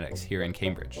of phonetics here in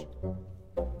Cambridge.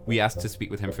 We asked to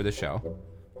speak with him for the show.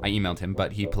 I emailed him,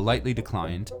 but he politely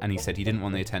declined, and he said he didn't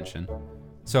want the attention.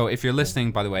 So if you're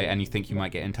listening, by the way, and you think you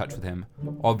might get in touch with him,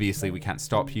 obviously we can't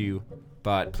stop you,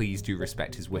 but please do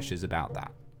respect his wishes about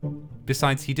that.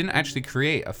 Besides, he didn't actually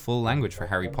create a full language for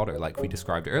Harry Potter like we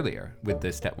described earlier, with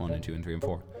the step 1 and 2 and 3 and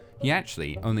 4. He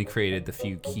actually only created the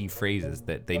few key phrases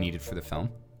that they needed for the film.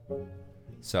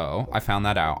 So I found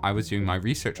that out. I was doing my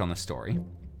research on the story,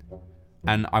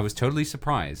 and I was totally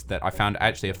surprised that I found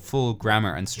actually a full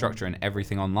grammar and structure and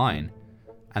everything online,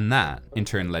 and that in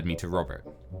turn led me to Robert.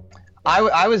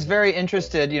 I was very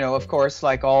interested, of course,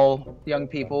 like all young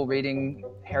people reading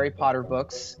Harry Potter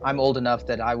books. I'm old enough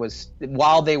that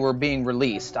while they were being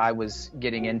released, I was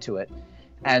getting into it.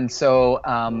 And so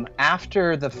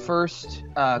after the first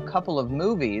couple of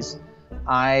movies,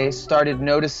 I started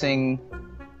noticing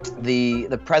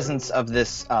the presence of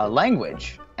this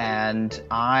language. And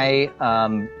I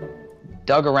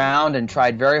dug around and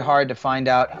tried very hard to find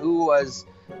out who was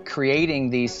creating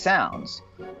these sounds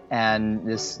and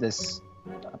this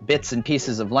bits and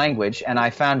pieces of language. And I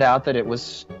found out that it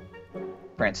was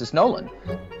Francis Nolan.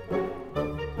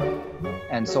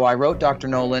 And so I wrote Dr.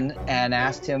 Nolan and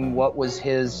asked him what was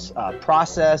his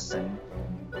process, and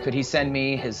could he send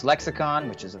me his lexicon,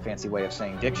 which is a fancy way of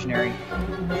saying dictionary.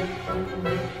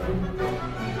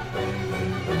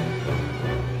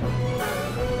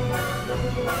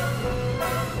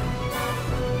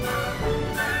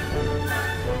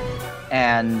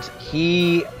 And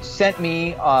he sent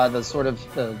me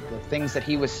the things that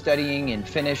he was studying in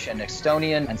Finnish and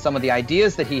Estonian and some of the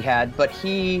ideas that he had, but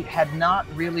he had not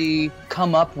really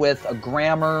come up with a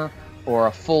grammar or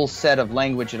a full set of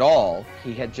language at all.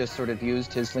 He had just sort of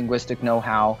used his linguistic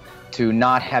know-how to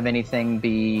not have anything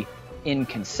be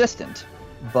inconsistent,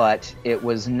 but it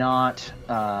was not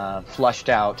flushed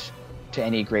out to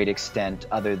any great extent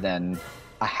other than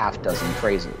a half dozen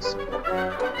phrases.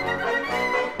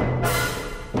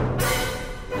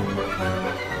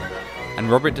 And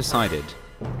Robert decided,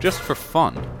 just for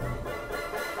fun,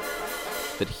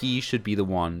 that he should be the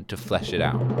one to flesh it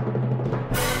out.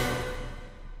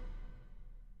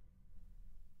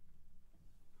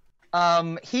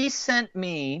 He sent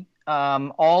me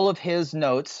all of his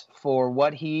notes for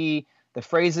the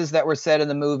phrases that were said in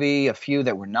the movie, a few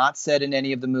that were not said in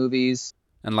any of the movies.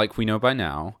 And like we know by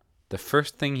now, the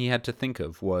first thing he had to think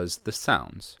of was the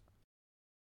sounds.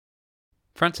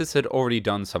 Francis had already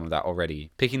done some of that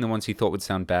already, picking the ones he thought would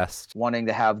sound best. Wanting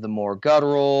to have the more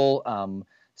guttural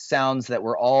sounds that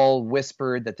were all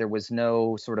whispered, that there was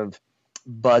no sort of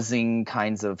buzzing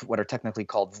kinds of what are technically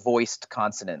called voiced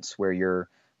consonants, where your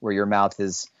mouth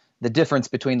is, the difference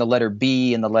between the letter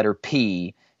B and the letter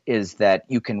P is that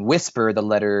you can whisper the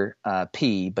letter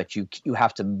P, but you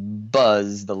have to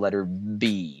buzz the letter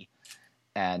B.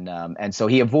 And so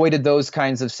he avoided those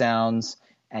kinds of sounds,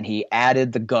 and he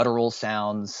added the guttural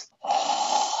sounds,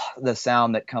 the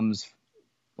sound that comes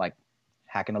like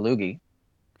hacking a loogie.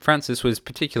 Francis was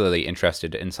particularly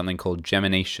interested in something called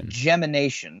gemination.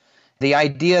 Gemination, the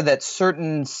idea that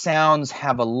certain sounds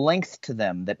have a length to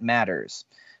them that matters.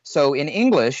 So in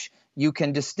English, you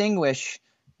can distinguish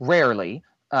rarely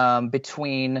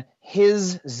between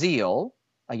his zeal,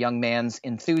 a young man's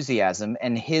enthusiasm,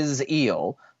 and his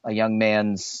eel, a young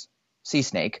man's sea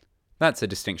snake. That's a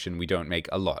distinction we don't make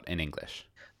a lot in English.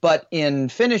 But in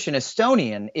Finnish and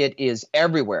Estonian, it is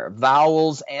everywhere.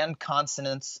 Vowels and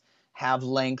consonants have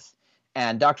length.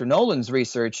 And Dr. Nolan's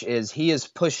research he is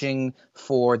pushing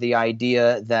for the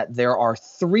idea that there are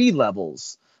 3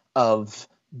 levels of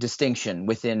distinction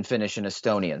within Finnish and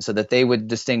Estonian, so that they would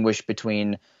distinguish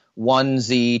between 1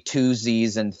 Z, 2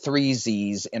 Zs, and 3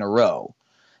 Zs in a row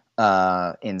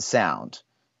in sound,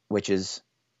 which is...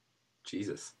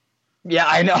 Jesus. Yeah,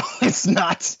 I know. It's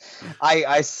not...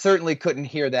 I certainly couldn't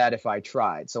hear that if I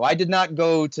tried. So I did not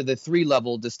go to the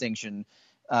 3-level distinction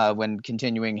when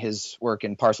continuing his work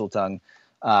in Parseltongue.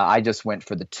 I just went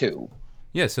for the 2.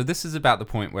 Yeah, so this is about the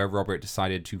point where Robert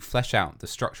decided to flesh out the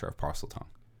structure of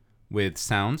Parseltongue, with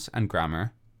sounds and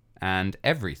grammar and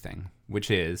everything,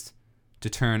 which is to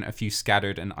turn a few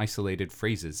scattered and isolated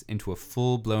phrases into a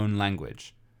full-blown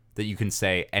language that you can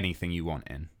say anything you want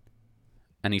in.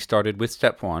 And he started with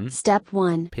step 1. Step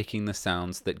 1. Picking the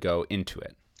sounds that go into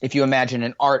it. If you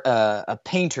imagine a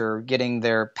painter getting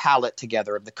their palette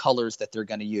together of the colors that they're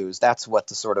going to use, that's what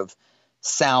the sort of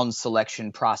sound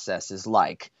selection process is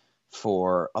like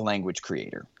for a language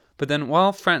creator. But then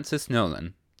while Francis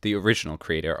Nolan, the original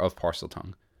creator of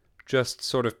Parseltongue, just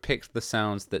sort of picked the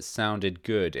sounds that sounded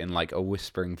good in like a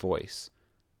whispering voice.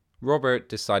 Robert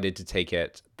decided to take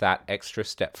it that extra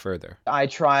step further. I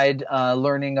tried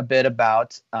learning a bit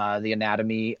about the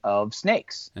anatomy of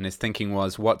snakes. And his thinking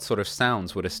was, what sort of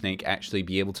sounds would a snake actually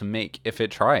be able to make if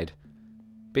it tried?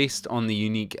 Based on the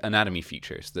unique anatomy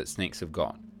features that snakes have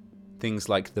got. Things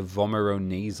like the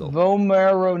vomeronasal.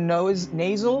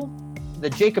 Vomeronasal? The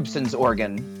Jacobson's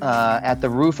organ at the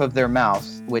roof of their mouth,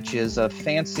 which is a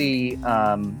fancy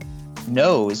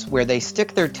nose where they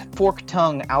stick their forked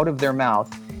tongue out of their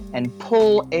mouth and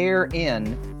pull air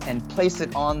in and place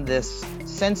it on this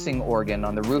sensing organ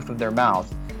on the roof of their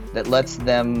mouth that lets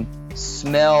them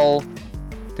smell.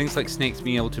 Things like snakes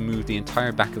being able to move the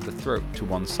entire back of the throat to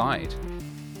one side.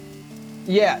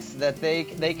 Yes, that they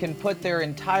can put their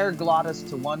entire glottis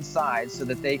to one side so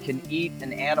that they can eat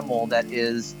an animal that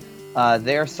is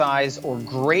their size or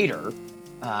greater,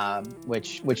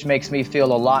 which makes me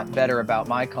feel a lot better about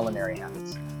my culinary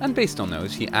habits. And based on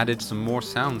those, he added some more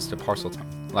sounds to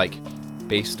Parseltongue, like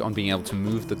based on being able to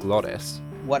move the glottis.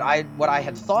 What I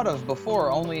had thought of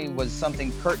before only was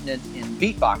something pertinent in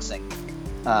beatboxing,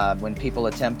 when people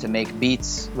attempt to make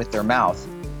beats with their mouth,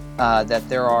 that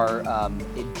there are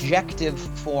ejective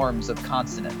forms of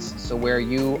consonants. So where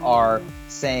you are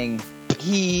saying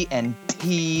P and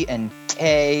T and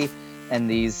K and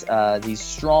these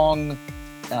strong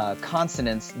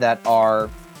consonants that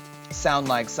sound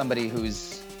like somebody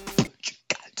who's,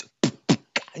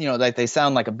 like they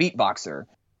sound like a beatboxer.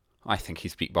 I think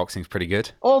his beatboxing's pretty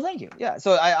good. Oh, thank you. Yeah.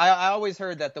 So I always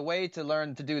heard that the way to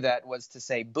learn to do that was to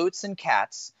say boots and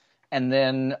cats, and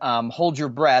then hold your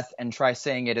breath and try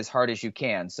saying it as hard as you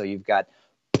can. So you've got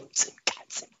boots and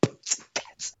cats and boots and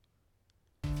cats.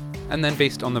 And then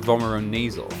based on the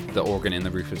vomeronasal, the organ in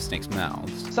the roof of snakes'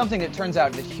 mouths. Something that turns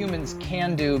out that humans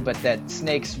can do, but that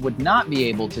snakes would not be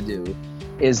able to do,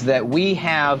 is that we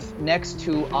have next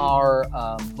to our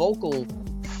vocal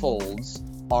folds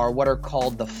are what are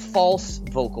called the false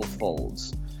vocal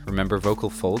folds. Remember vocal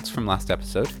folds from last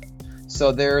episode?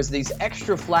 So there's these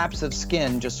extra flaps of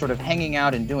skin just sort of hanging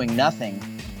out and doing nothing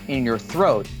in your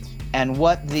throat. And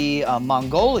what the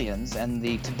Mongolians and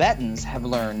the Tibetans have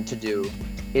learned to do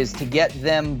is to get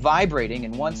them vibrating.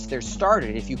 And once they're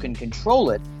started, if you can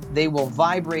control it, they will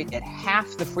vibrate at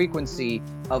half the frequency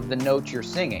of the note you're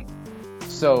singing.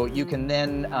 So you can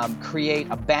then create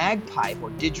a bagpipe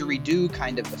or didgeridoo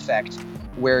kind of effect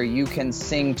where you can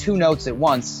sing two notes at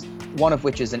once, one of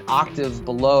which is an octave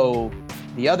below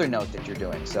the other note that you're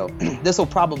doing. So this will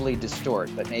probably distort,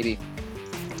 but maybe.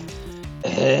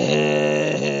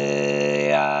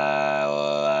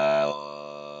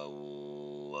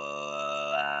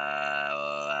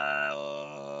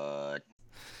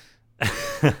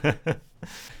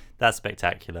 That's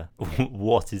spectacular.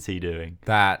 What is he doing?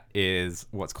 That is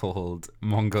what's called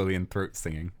Mongolian throat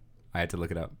singing. I had to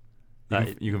look it up.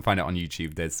 You can find it on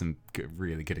YouTube. There's some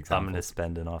really good examples. I'm going to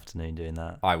spend an afternoon doing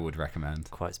that. I would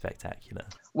recommend. Quite spectacular.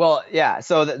 Well, yeah,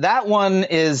 so that one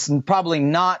is probably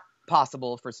not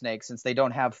possible for snakes since they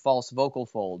don't have false vocal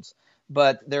folds.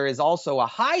 But there is also a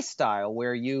high style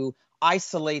where you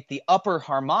isolate the upper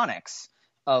harmonics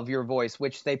of your voice,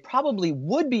 which they probably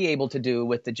would be able to do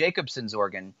with the Jacobson's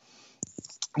organ,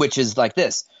 which is like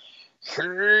this.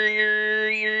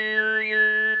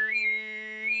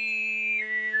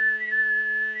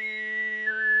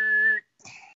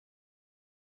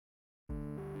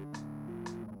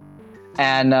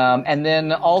 And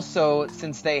then also,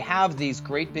 since they have these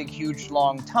great big huge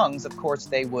long tongues, of course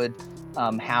they would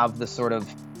have the sort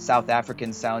of South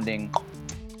African sounding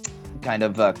kind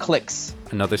of clicks.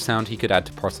 Another sound he could add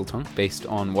to Parseltongue based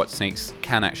on what snakes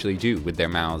can actually do with their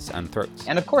mouths and throats.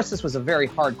 And of course this was a very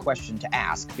hard question to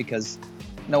ask because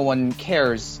no one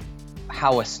cares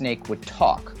how a snake would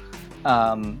talk.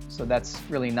 So that's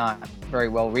really not very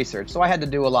well researched. So I had to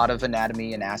do a lot of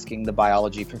anatomy and asking the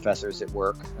biology professors at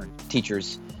work or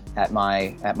teachers at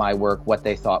my work what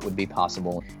they thought would be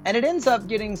possible. And it ends up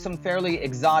getting some fairly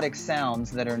exotic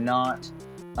sounds that are not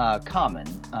common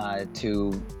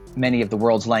to many of the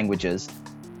world's languages.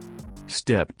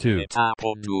 Step 2.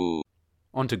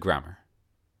 On to grammar.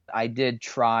 I did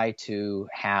try to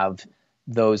have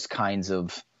those kinds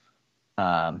of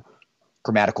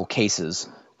grammatical cases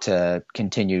to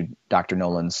continue Dr.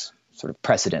 Nolan's sort of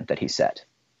precedent that he set.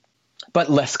 But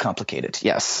less complicated,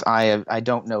 yes. I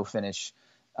don't know Finnish,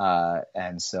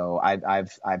 and so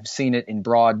I've seen it in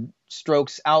broad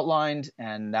strokes outlined,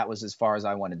 and that was as far as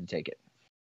I wanted to take it.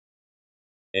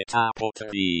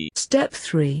 Step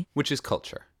 3. Which is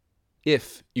culture.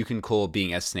 If you can call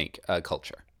being a snake a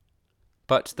culture.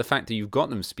 But the fact that you've got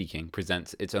them speaking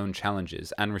presents its own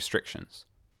challenges and restrictions.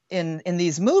 in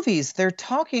these movies, they're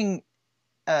talking.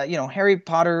 Harry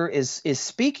Potter is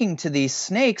speaking to these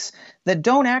snakes that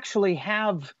don't actually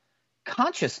have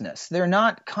consciousness. They're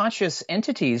not conscious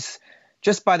entities.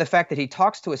 Just by the fact that he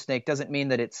talks to a snake doesn't mean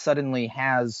that it suddenly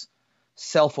has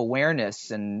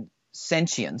self-awareness and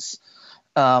sentience.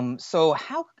 So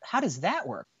how does that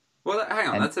work? Well, hang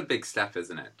on, that's a big step,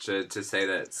 isn't it? To say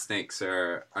that snakes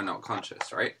are not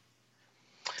conscious, right?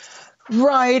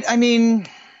 Right. I mean,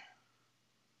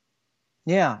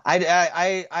 yeah.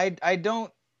 I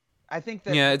don't. I think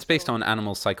that. Yeah, it's based on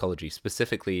animal psychology,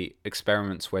 specifically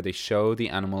experiments where they show the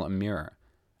animal a mirror,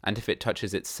 and if it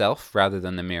touches itself rather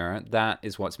than the mirror, that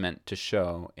is what's meant to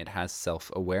show it has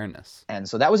self-awareness. And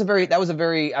so that was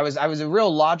a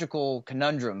real logical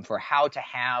conundrum for how to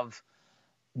have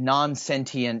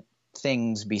non-sentient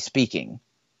things be speaking.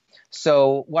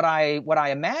 So what I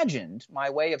imagined, my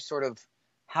way of sort of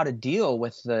how to deal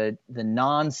with the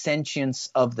non-sentience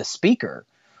of the speaker,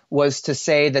 was to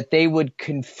say that they would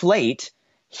conflate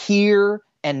here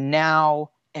and now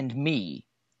and me,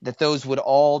 that those would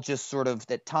all just sort of,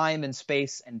 that time and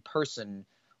space and person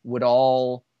would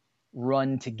all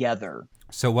run together.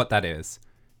 So what that is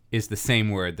the same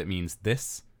word that means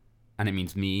this, and it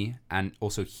means me, and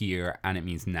also here, and it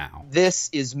means now. This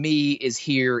is me, is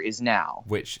here, is now.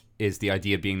 Which is the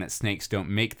idea being that snakes don't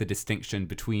make the distinction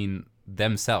between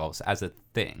themselves as a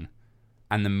thing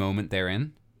and the moment they're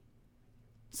in.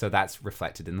 So that's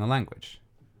reflected in the language.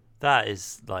 That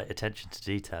is like attention to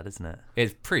detail, isn't it?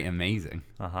 It's pretty amazing.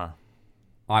 I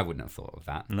wouldn't have thought of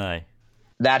that. No.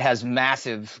 That has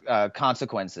massive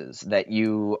consequences that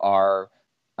you are...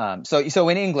 So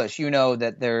in English, you know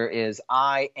that there is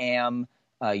I am,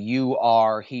 you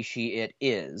are, he, she, it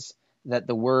is. That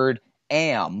the word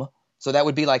am, so that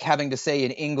would be like having to say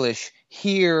in English,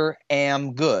 here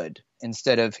am good,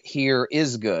 instead of here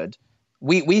is good.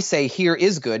 We say here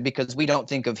is good because we don't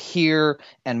think of here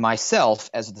and myself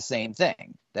as the same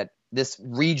thing, that this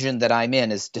region that I'm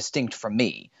in is distinct from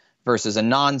me, versus a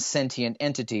non-sentient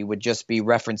entity would just be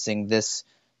referencing this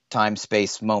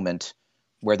time-space moment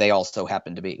where they also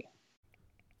happen to be.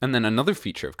 And then another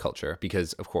feature of culture,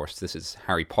 because of course this is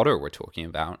Harry Potter we're talking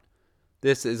about,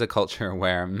 this is a culture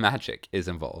where magic is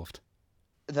involved.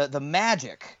 The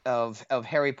magic of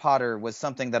Harry Potter was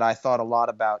something that I thought a lot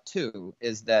about too,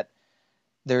 is that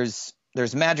there's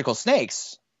magical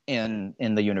snakes in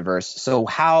the universe. So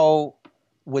how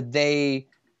would they're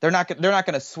not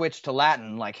going to switch to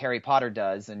Latin like Harry Potter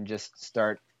does and just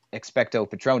start expecto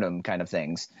patronum kind of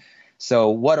things. So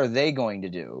what are they going to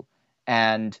do?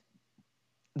 And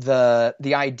the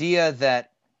idea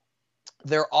that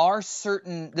there are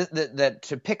certain that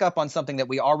to pick up on something that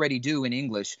we already do in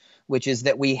English, which is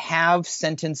that we have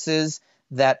sentences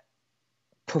that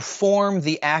perform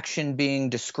the action being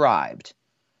described.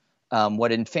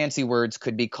 What in fancy words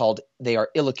could be called, they are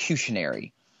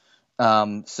illocutionary.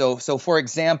 So for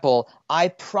example, I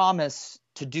promise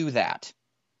to do that.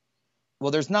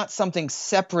 Well, there's not something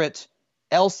separate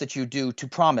else that you do to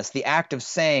promise. The act of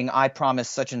saying I promise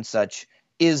such and such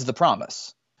is the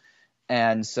promise.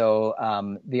 And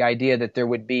so the idea that there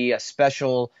would be a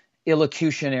special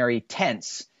illocutionary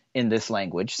tense in this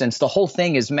language, since the whole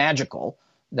thing is magical,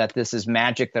 that this is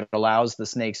magic that allows the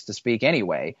snakes to speak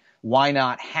anyway, why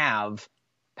not have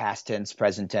past tense,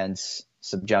 present tense,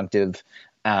 subjunctive,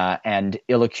 and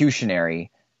illocutionary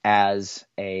as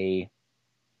a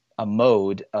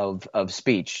mode of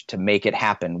speech to make it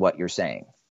happen what you're saying?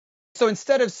 So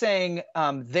instead of saying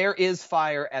there is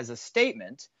fire as a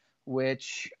statement,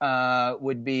 which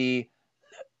would be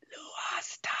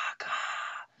Luastaka,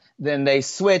 then they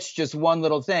switch just one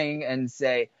little thing and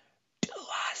say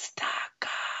Duastaka.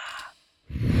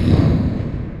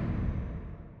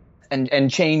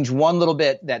 And change one little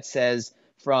bit that says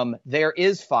from there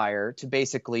is fire to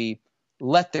basically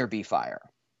let there be fire.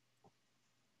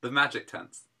 The magic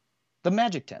tense. The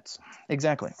magic tense,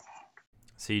 exactly.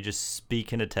 So you just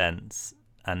speak in a tense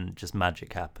and just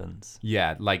magic happens.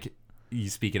 Yeah, like you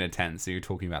speak in a tense, so you're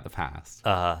talking about the past.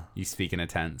 You speak in a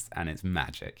tense and it's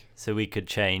magic. So we could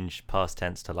change past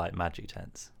tense to like magic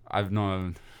tense. I've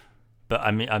known... But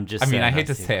I mean, I'm just I mean, saying I hate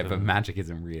to that's say it, the- but magic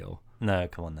isn't real. No,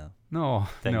 come on now. No,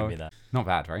 Don't no, give me that. not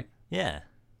bad, right? Yeah.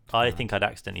 I think I'd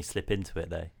accidentally slip into it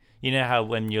though. You know how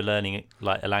when you're learning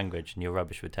like a language and you're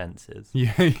rubbish with tenses,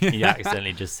 Yeah. you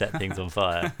accidentally just set things on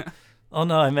fire. Oh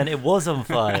no, I meant it was on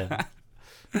fire.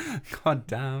 God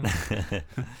damn.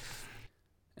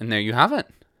 And there you have it.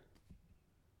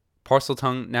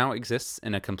 Parseltongue now exists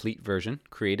in a complete version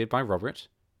created by Robert.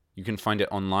 You can find it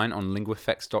online on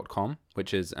linguifex.com,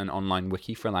 which is an online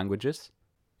wiki for languages.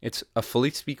 It's a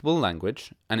fully speakable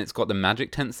language, and it's got the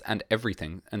magic tense and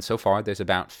everything, and so far there's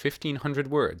about 1,500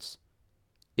 words.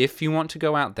 If you want to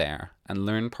go out there and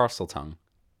learn Parseltongue,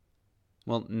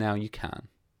 well, now you can.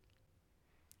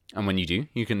 And when you do,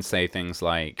 you can say things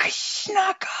like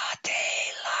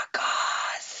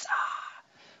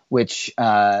which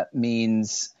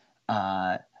means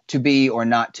to be or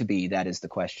not to be, that is the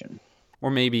question.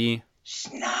 Or maybe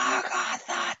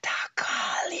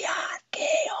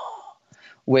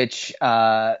which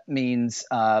means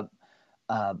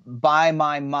by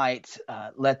my might,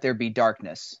 let there be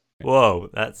darkness. Whoa,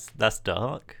 that's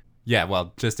dark. Yeah,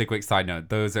 well, just a quick side note.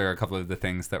 Those are a couple of the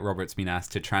things that Robert's been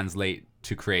asked to translate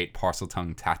to create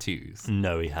Parseltongue tattoos.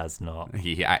 No, he has not.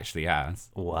 He actually has.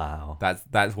 Wow.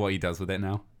 That's what he does with it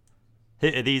now.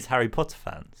 Are these Harry Potter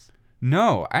fans?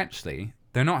 No, actually,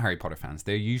 they're not Harry Potter fans.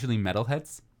 They're usually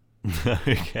metalheads.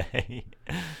 Okay.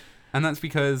 And that's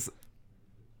because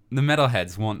the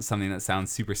metalheads want something that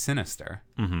sounds super sinister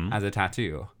as a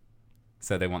tattoo.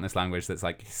 So they want this language that's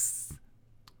like...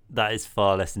 That is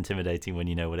far less intimidating when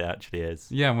you know what it actually is.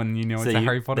 Yeah, when you know it's a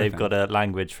Harry Potter They've thing. got a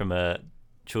language from a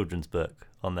children's book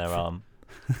on their arm.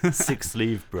 Sick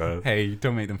sleeve, bro. Hey,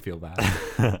 don't make them feel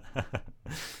bad.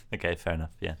 Okay, fair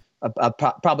enough, yeah.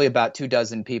 Probably about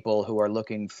 24 people who are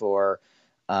looking for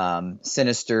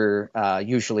sinister,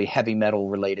 usually heavy metal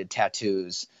related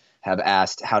tattoos have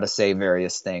asked how to say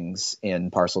various things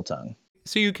in Parseltongue.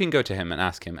 So you can go to him and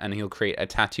ask him, and he'll create a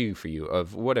tattoo for you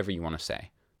of whatever you want to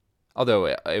say. Although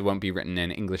it won't be written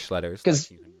in English letters.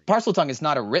 Because Parseltongue is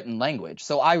not a written language.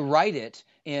 So I write it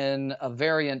in a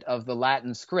variant of the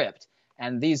Latin script.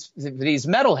 And these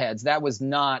metalheads, that was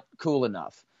not cool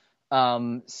enough.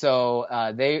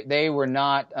 So they were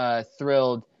not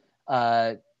thrilled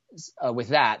with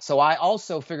that. So I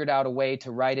also figured out a way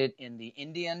to write it in the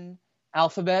Indian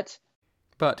alphabet.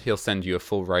 But he'll send you a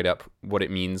full write-up, what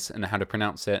it means and how to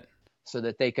pronounce it. So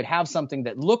that they could have something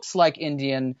that looks like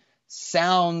Indian,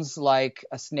 sounds like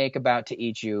a snake about to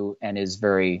eat you, and is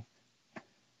very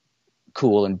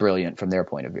cool and brilliant from their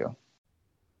point of view.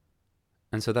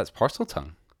 And so that's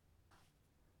Parseltongue.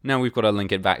 Now we've got to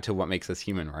link it back to what makes us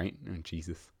human, right? Oh,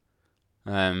 Jesus.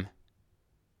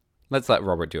 Let's let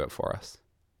Robert do it for us.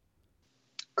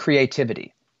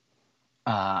 Creativity.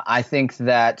 I think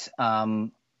that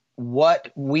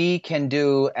what we can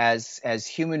do as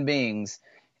human beings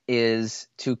is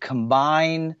to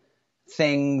combine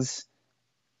things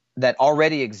that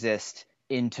already exist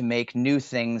to make new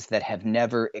things that have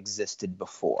never existed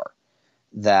before.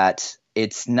 That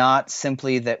it's not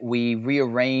simply that we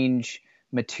rearrange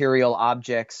material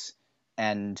objects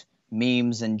and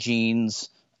memes and genes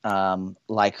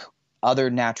like other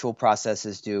natural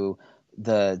processes do.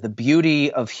 The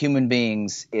beauty of human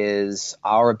beings is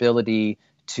our ability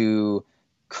to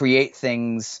create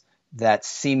things that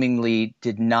seemingly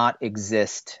did not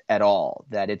exist at all.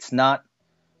 That it's not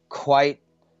quite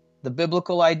the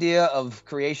biblical idea of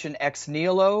creation ex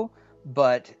nihilo,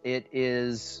 but it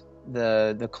is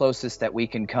the closest that we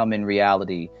can come in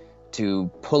reality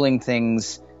to pulling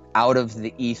things out of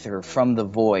the ether, from the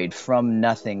void, from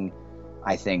nothing,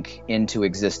 I think, into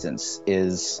existence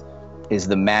is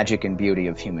the magic and beauty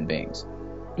of human beings.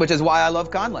 Which is why I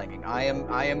love conlanging. I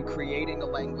am creating a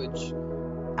language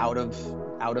out of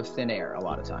thin air a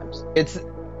lot of times. It's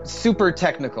super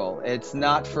technical. It's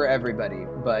not for everybody,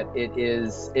 but it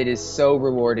is so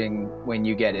rewarding when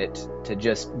you get it to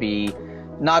just be,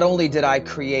 not only did I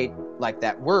create like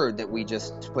that word that we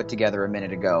just put together a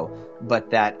minute ago, but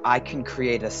that I can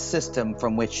create a system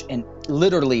from which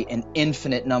literally an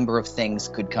infinite number of things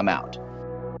could come out.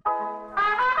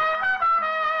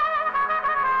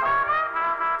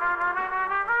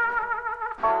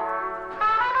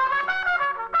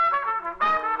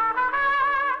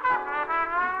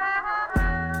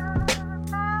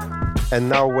 And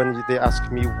now when they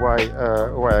ask me why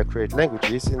I create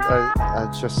languages, and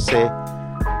I just say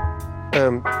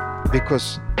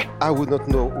because I would not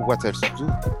know what else to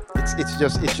do. It's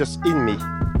just in me.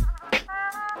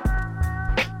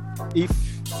 If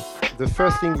the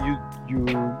first thing you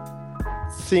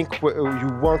think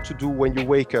you want to do when you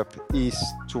wake up is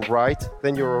to write,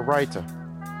 then you're a writer.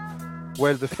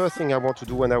 Well, the first thing I want to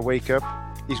do when I wake up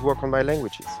is work on my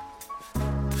languages.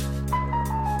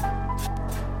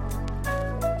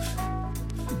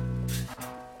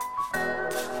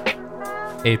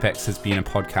 Apex has been a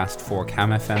podcast for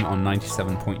Cam FM on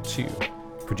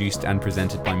 97.2, produced and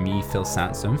presented by me, Phil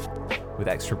Sansom, with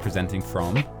extra presenting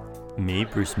from me,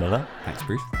 Bruce Miller. Thanks,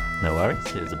 Bruce. No worries,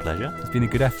 it was a pleasure. It's been a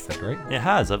good episode, right? It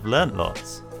has, I've learnt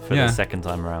lots for the second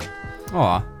time around.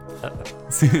 Aw.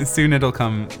 Soon it'll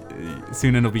come,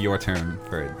 soon it'll be your turn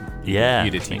for you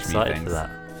to teach me things. For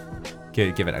that.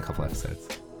 Give it a couple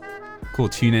episodes. Cool.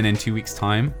 Tune in 2 weeks'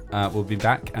 time. We'll be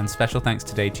back. And special thanks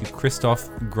today to Christoph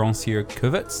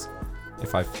Grandsier-Kovacs,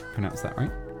 if I've pronounced that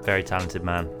right. Very talented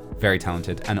man. Very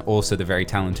talented. And also the very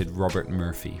talented Robert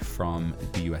Murphy from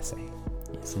the USA.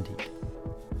 Yes, indeed.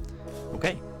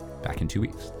 Okay. Back in 2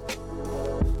 weeks.